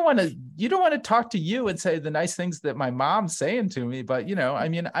don't want to talk to you and say the nice things that my mom's saying to me, but I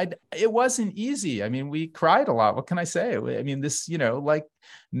mean, it wasn't easy. I mean, we cried a lot. What can I say? I mean, this, like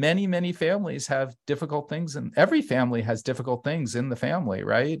many families have difficult things, and every family has difficult things in the family,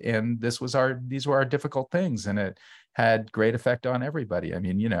 right? And these were our difficult things, and it had great effect on everybody. I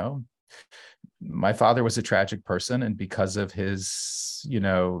mean, my father was a tragic person, and because of his,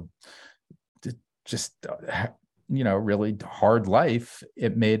 just really hard life,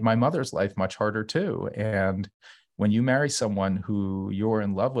 it made my mother's life much harder too. And when you marry someone who you're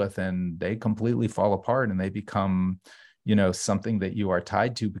in love with and they completely fall apart and they become, something that you are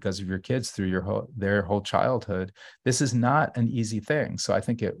tied to because of your kids through their whole childhood, this is not an easy thing. So I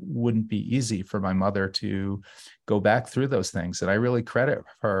think it wouldn't be easy for my mother to go back through those things. And I really credit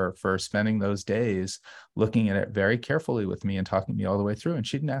her for spending those days looking at it very carefully with me and talking to me all the way through. And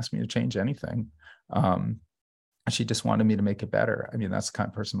she didn't ask me to change anything. She just wanted me to make it better. I mean, that's the kind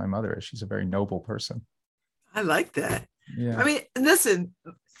of person my mother is. She's a very noble person. I like that. Yeah. I mean, listen,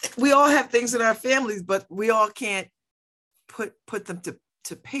 we all have things in our families, but we all can't put them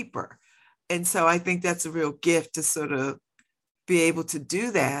to paper. And so I think that's a real gift to sort of be able to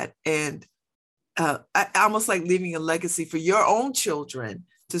do that. And I almost like leaving a legacy for your own children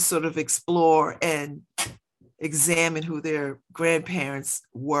to sort of explore and examine who their grandparents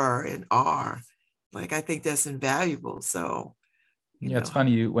were and are. Like, I think that's invaluable. So, yeah, it's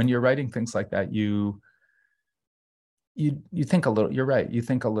funny. When you're writing things like that, you think a little, you're right. You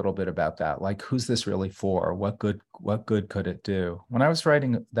think a little bit about that. Like, who's this really for? What good could it do? When I was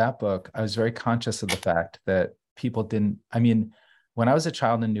writing that book, I was very conscious of the fact that people didn't, I mean, when I was a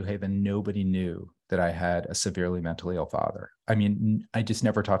child in New Haven, nobody knew that I had a severely mentally ill father. I mean, I just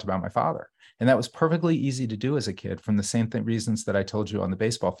never talked about my father. And that was perfectly easy to do as a kid, from the same reasons that I told you on the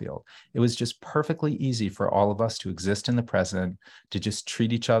baseball field. It was just perfectly easy for all of us to exist in the present, to just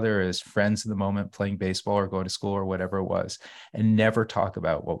treat each other as friends in the moment, playing baseball or going to school or whatever it was, and never talk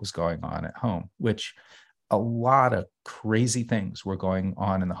about what was going on at home, which a lot of crazy things were going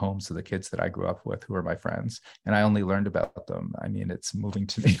on in the homes of the kids that I grew up with, who were my friends. And I only learned about them. I mean, it's moving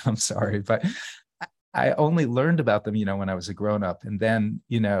to me, I'm sorry, but I only learned about them, when I was a grown up. And then,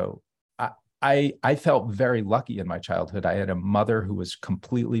 I felt very lucky in my childhood. I had a mother who was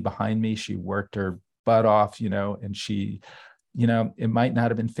completely behind me. She worked her butt off, and she, it might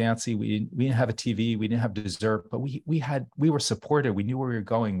not have been fancy. We didn't have a TV, we didn't have dessert, but we were supported. We knew where we were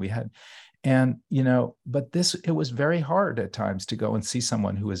going. But it was very hard at times to go and see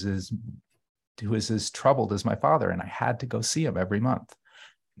someone who was as troubled as my father. And I had to go see him every month,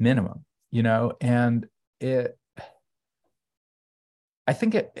 minimum, and I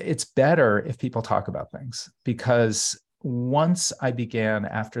think it's better if people talk about things, because once I began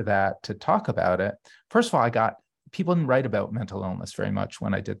after that to talk about it, first of all, people didn't write about mental illness very much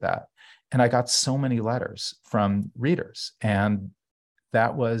when I did that. And I got so many letters from readers. And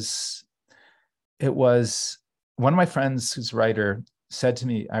it was one of my friends who's a writer said to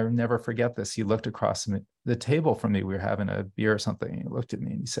me, I will never forget this. He looked across the table from me. We were having a beer or something. And he looked at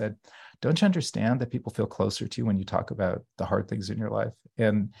me and he said, don't you understand that people feel closer to you when you talk about the hard things in your life?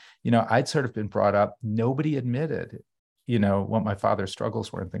 And, I'd sort of been brought up, nobody admitted, what my father's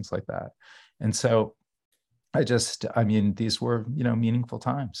struggles were and things like that. And so these were, meaningful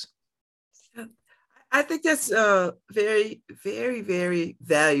times. I think that's very, very, very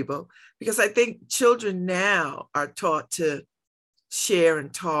valuable, because I think children now are taught to share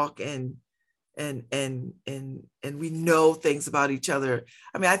and talk and we know things about each other.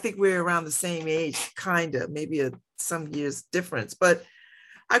 I mean, I think we're around the same age, kind of, maybe some years difference, but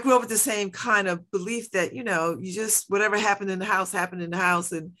I grew up with the same kind of belief that, you just, whatever happened in the house happened in the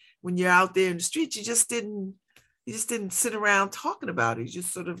house. And when you're out there in the street, you just didn't sit around talking about it. You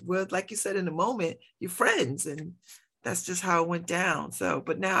just sort of were, like you said, in the moment, you're friends, and that's just how it went down. So,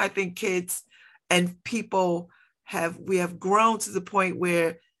 but now I think kids and people we have grown to the point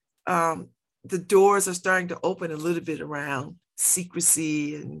where the doors are starting to open a little bit around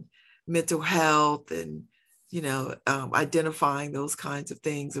secrecy and mental health and, identifying those kinds of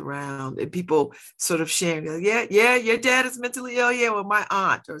things around, and people sort of sharing, yeah, your dad is mentally ill. Yeah, well, my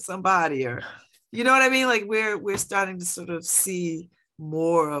aunt or somebody, or, you know what I mean? Like we're starting to sort of see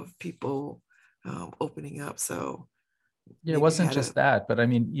more of people opening up. So yeah, it wasn't just that, but I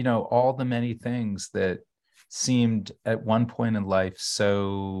mean, all the many things that seemed at one point in life,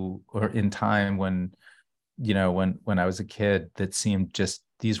 or in time when I was a kid, that seemed just,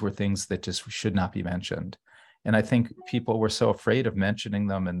 these were things that just should not be mentioned. And I think people were so afraid of mentioning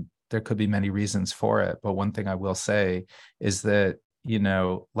them, and there could be many reasons for it. But one thing I will say is that,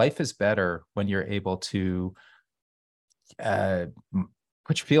 life is better when you're able to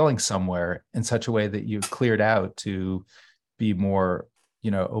put your feelings somewhere in such a way that you've cleared out to be more,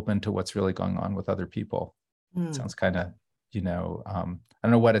 open to what's really going on with other people. It sounds kind of, I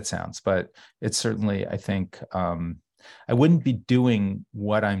don't know what it sounds, but it's certainly, I think, I wouldn't be doing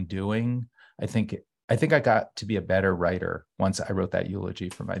what I'm doing. I think I got to be a better writer once I wrote that eulogy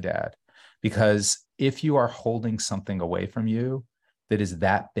for my dad, because if you are holding something away from you that is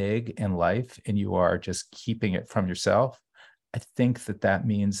that big in life and you are just keeping it from yourself, I think that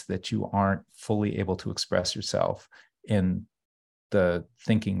means that you aren't fully able to express yourself in the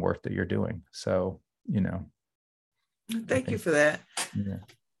thinking work that you're doing. So, Thank you for that. Yeah.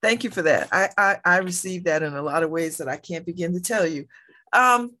 Thank you for that. I received that in a lot of ways that I can't begin to tell you.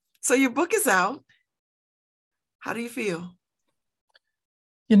 So your book is out. How do you feel?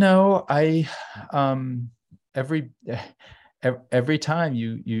 I every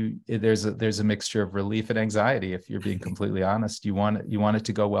time there's a mixture of relief and anxiety. If you're being completely honest, you want it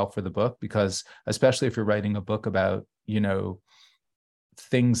to go well for the book, because especially if you're writing a book about,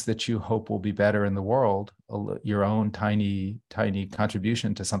 things that you hope will be better in the world, your own tiny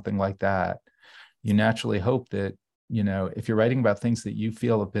contribution to something like that, you naturally hope that, if you're writing about things that you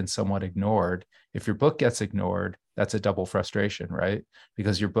feel have been somewhat ignored, if your book gets ignored, that's a double frustration, right?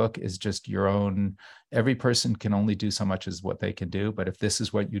 Because your book is just your own. Every person can only do so much as what they can do. But if this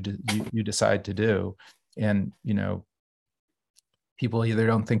is what you decide to do, and, people either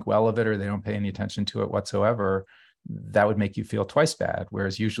don't think well of it or they don't pay any attention to it whatsoever, that would make you feel twice bad.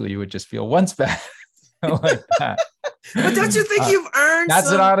 Whereas usually you would just feel once bad. Like that. But don't you think you've earned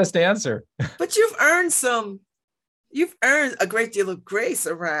That's an honest answer. But you've earned a great deal of grace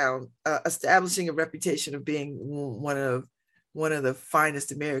around establishing a reputation of being one of the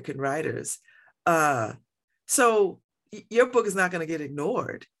finest American writers. So your book is not going to get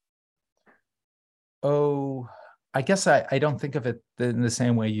ignored. Oh, I guess I don't think of it in the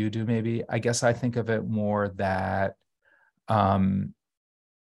same way you do, maybe. I guess I think of it more that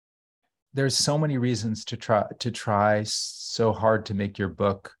there's so many reasons to try so hard to make your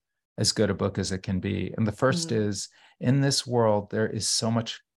book as good a book as it can be. And the first is, in this world, there is so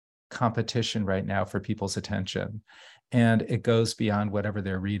much competition right now for people's attention. And it goes beyond whatever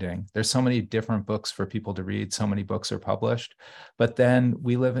they're reading. There's so many different books for people to read. So many books are published. But then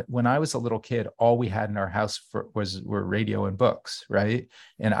when I was a little kid, all we had in our house were radio and books, right?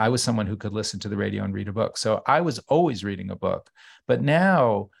 And I was someone who could listen to the radio and read a book. So I was always reading a book. But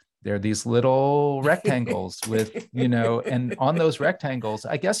now there are these little rectangles with, and on those rectangles,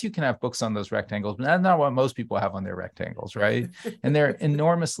 I guess you can have books on those rectangles, but that's not what most people have on their rectangles, right? And they're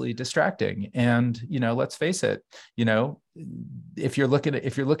enormously distracting. And, let's face it, if you're looking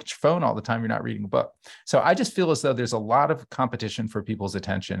at your phone all the time, you're not reading a book. So I just feel as though there's a lot of competition for people's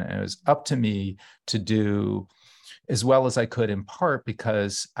attention. And it was up to me to do as well as I could, in part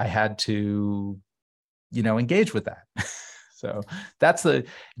because I had to, engage with that. So that's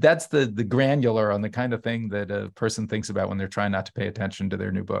the granular on the kind of thing that a person thinks about when they're trying not to pay attention to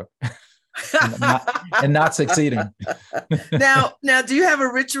their new book and not succeeding. Now, do you have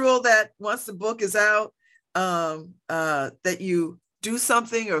a ritual that once the book is out, that you do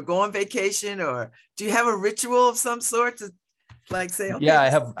something or go on vacation, or do you have a ritual of some sort to like say, okay,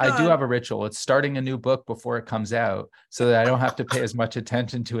 yeah, I do have a ritual. It's starting a new book before it comes out so that I don't have to pay as much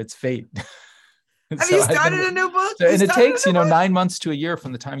attention to its fate. Have you started a new book? And it takes, 9 months to a year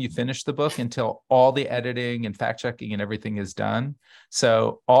from the time you finish the book until all the editing and fact checking and everything is done.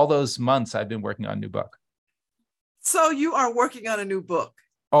 So all those months I've been working on a new book. So you are working on a new book?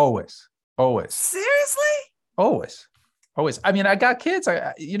 Always. Seriously? Always. I mean, I got kids.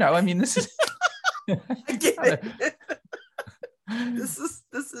 This is. I get it.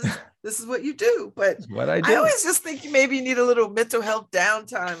 This is what you do, but what I do. I always just think maybe you need a little mental health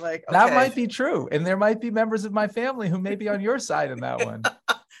downtime. Like, okay. That might be true, and there might be members of my family who may be on your side in that one.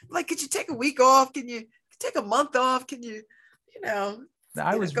 Like, could you take a week off? Can you take a month off? Can you,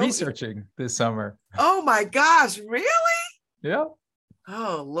 I was researching this summer. Oh my gosh, really? Yeah.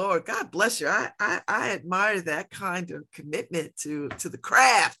 Oh Lord, God bless you. I admire that kind of commitment to the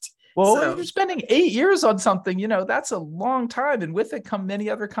craft. Well, if you're spending 8 years on something, that's a long time. And with it come many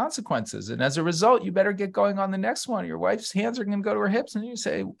other consequences. And as a result, you better get going on the next one. Your wife's hands are going to go to her hips and you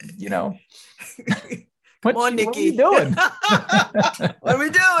say, Come on, Nikki. What are you doing? What are we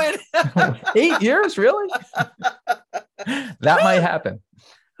doing? 8 years, really? That might happen.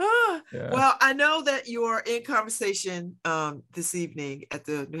 Yeah. Well, I know that you are in conversation this evening at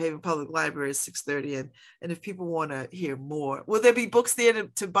the New Haven Public Library at 6:30, and if people want to hear more, will there be books there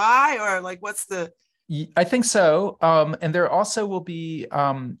to buy, or like what's the? I think so, and there also will be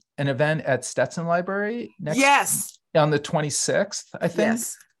an event at Stetson Library on the 26th. I think.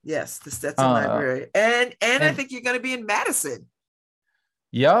 Yes, the Stetson Library, and I think you're going to be in Madison.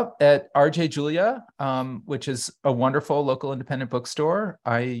 Yep, at RJ Julia, which is a wonderful local independent bookstore.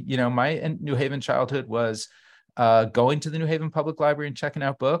 My New Haven childhood was going to the New Haven Public Library and checking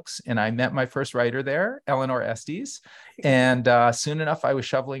out books. And I met my first writer there, Eleanor Estes. And soon enough, I was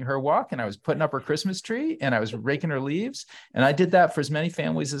shoveling her walk and I was putting up her Christmas tree and I was raking her leaves. And I did that for as many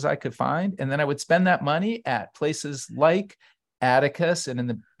families as I could find. And then I would spend that money at places like Atticus,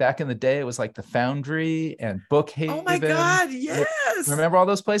 and back in the day, it was like the Foundry and Bookhaven. Oh my God, yes! Remember all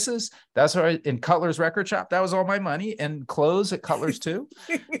those places? That's where in Cutler's Record Shop. That was all my money, and clothes at Cutler's too.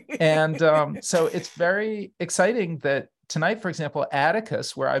 And so it's very exciting that tonight, for example,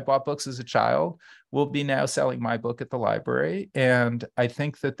 Atticus, where I bought books as a child, will be now selling my book at the library, and I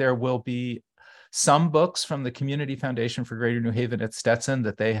think that there will be some books from the Community Foundation for Greater New Haven at Stetson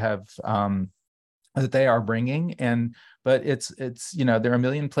that they have. That they are bringing, but it's there are a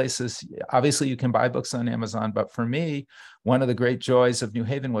million places. Obviously you can buy books on Amazon, but for me, one of the great joys of New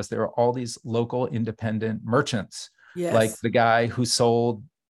Haven was there are all these local independent merchants, like the guy who sold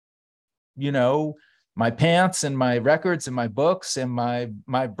my pants and my records and my books and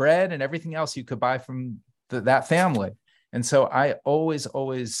my bread and everything else you could buy from that family. And so I always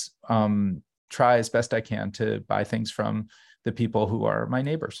try as best I can to buy things from the people who are my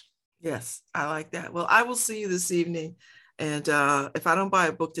neighbors. Yes, I like that. Well, I will see you this evening. And if I don't buy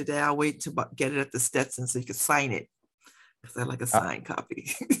a book today, I'll wait to get it at the Stetson so you can sign it. Because I like a signed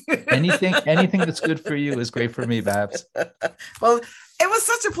copy. Anything that's good for you is great for me, Babs. Well, it was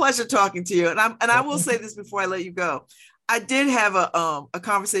such a pleasure talking to you. And I will say this before I let you go. I did have a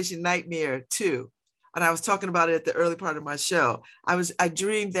conversation nightmare too. And I was talking about it at the early part of my show. I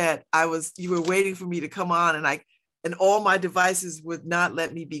dreamed that you were waiting for me to come on, and all my devices would not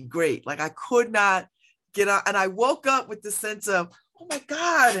let me be great. Like I could not get on. And I woke up with the sense of, oh my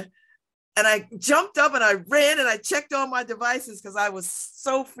God. And I jumped up and I ran and I checked all my devices because I was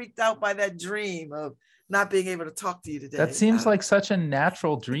so freaked out by that dream of not being able to talk to you today. That seems like such a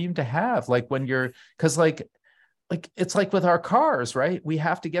natural dream to have. Like when because it's like with our cars, right? We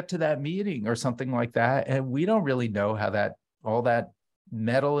have to get to that meeting or something like that. And we don't really know how all that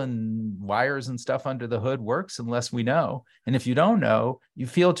metal and wires and stuff under the hood works unless we know. And if you don't know, you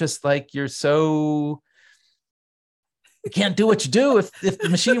feel just like you can't do what you do if the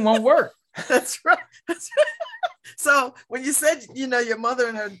machine won't work. That's right. So when you said, your mother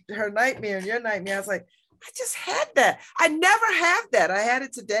and her nightmare and your nightmare, I was like, I just had that. I never have that. I had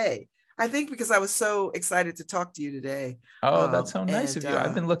it today. I think because I was so excited to talk to you today. Oh, that's so nice of you.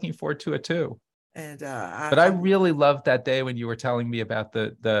 I've been looking forward to it too. And but I really loved that day when you were telling me about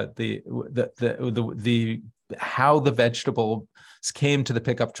the how the vegetables came to the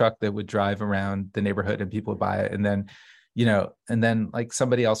pickup truck that would drive around the neighborhood and people would buy it. And then, like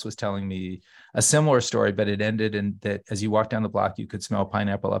somebody else was telling me a similar story, but it ended in that as you walk down the block, you could smell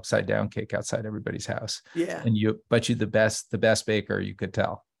pineapple upside down cake outside everybody's house. Yeah. And the best baker you could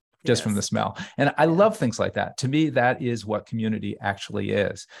tell just from Yes. the smell. And I love things like that. To me, that is what community actually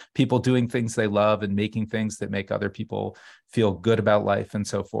is. People doing things they love and making things that make other people feel good about life and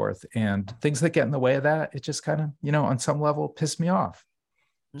so forth. And things that get in the way of that, it just kind of, on some level pissed me off.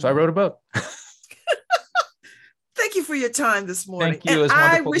 So I wrote a book. Thank you for your time this morning. Thank you. It was And I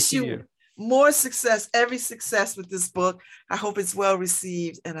wonderful to wish see you you. more success, every success with this book. I hope it's well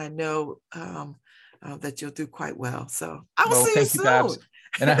received, and I know that you'll do quite well. So I will see you Thank you, soon. Babs.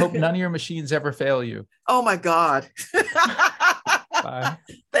 And I hope none of your machines ever fail you. Oh my God. Bye.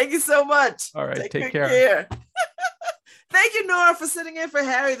 Thank you so much. All right, take good care. Thank you, Nora, for sitting in for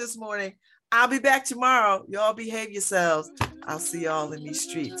Harry this morning. I'll be back tomorrow. Y'all behave yourselves. I'll see y'all in these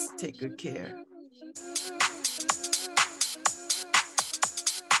streets. Take good care.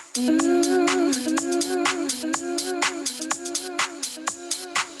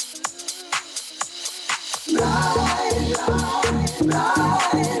 Rise, rise, rise.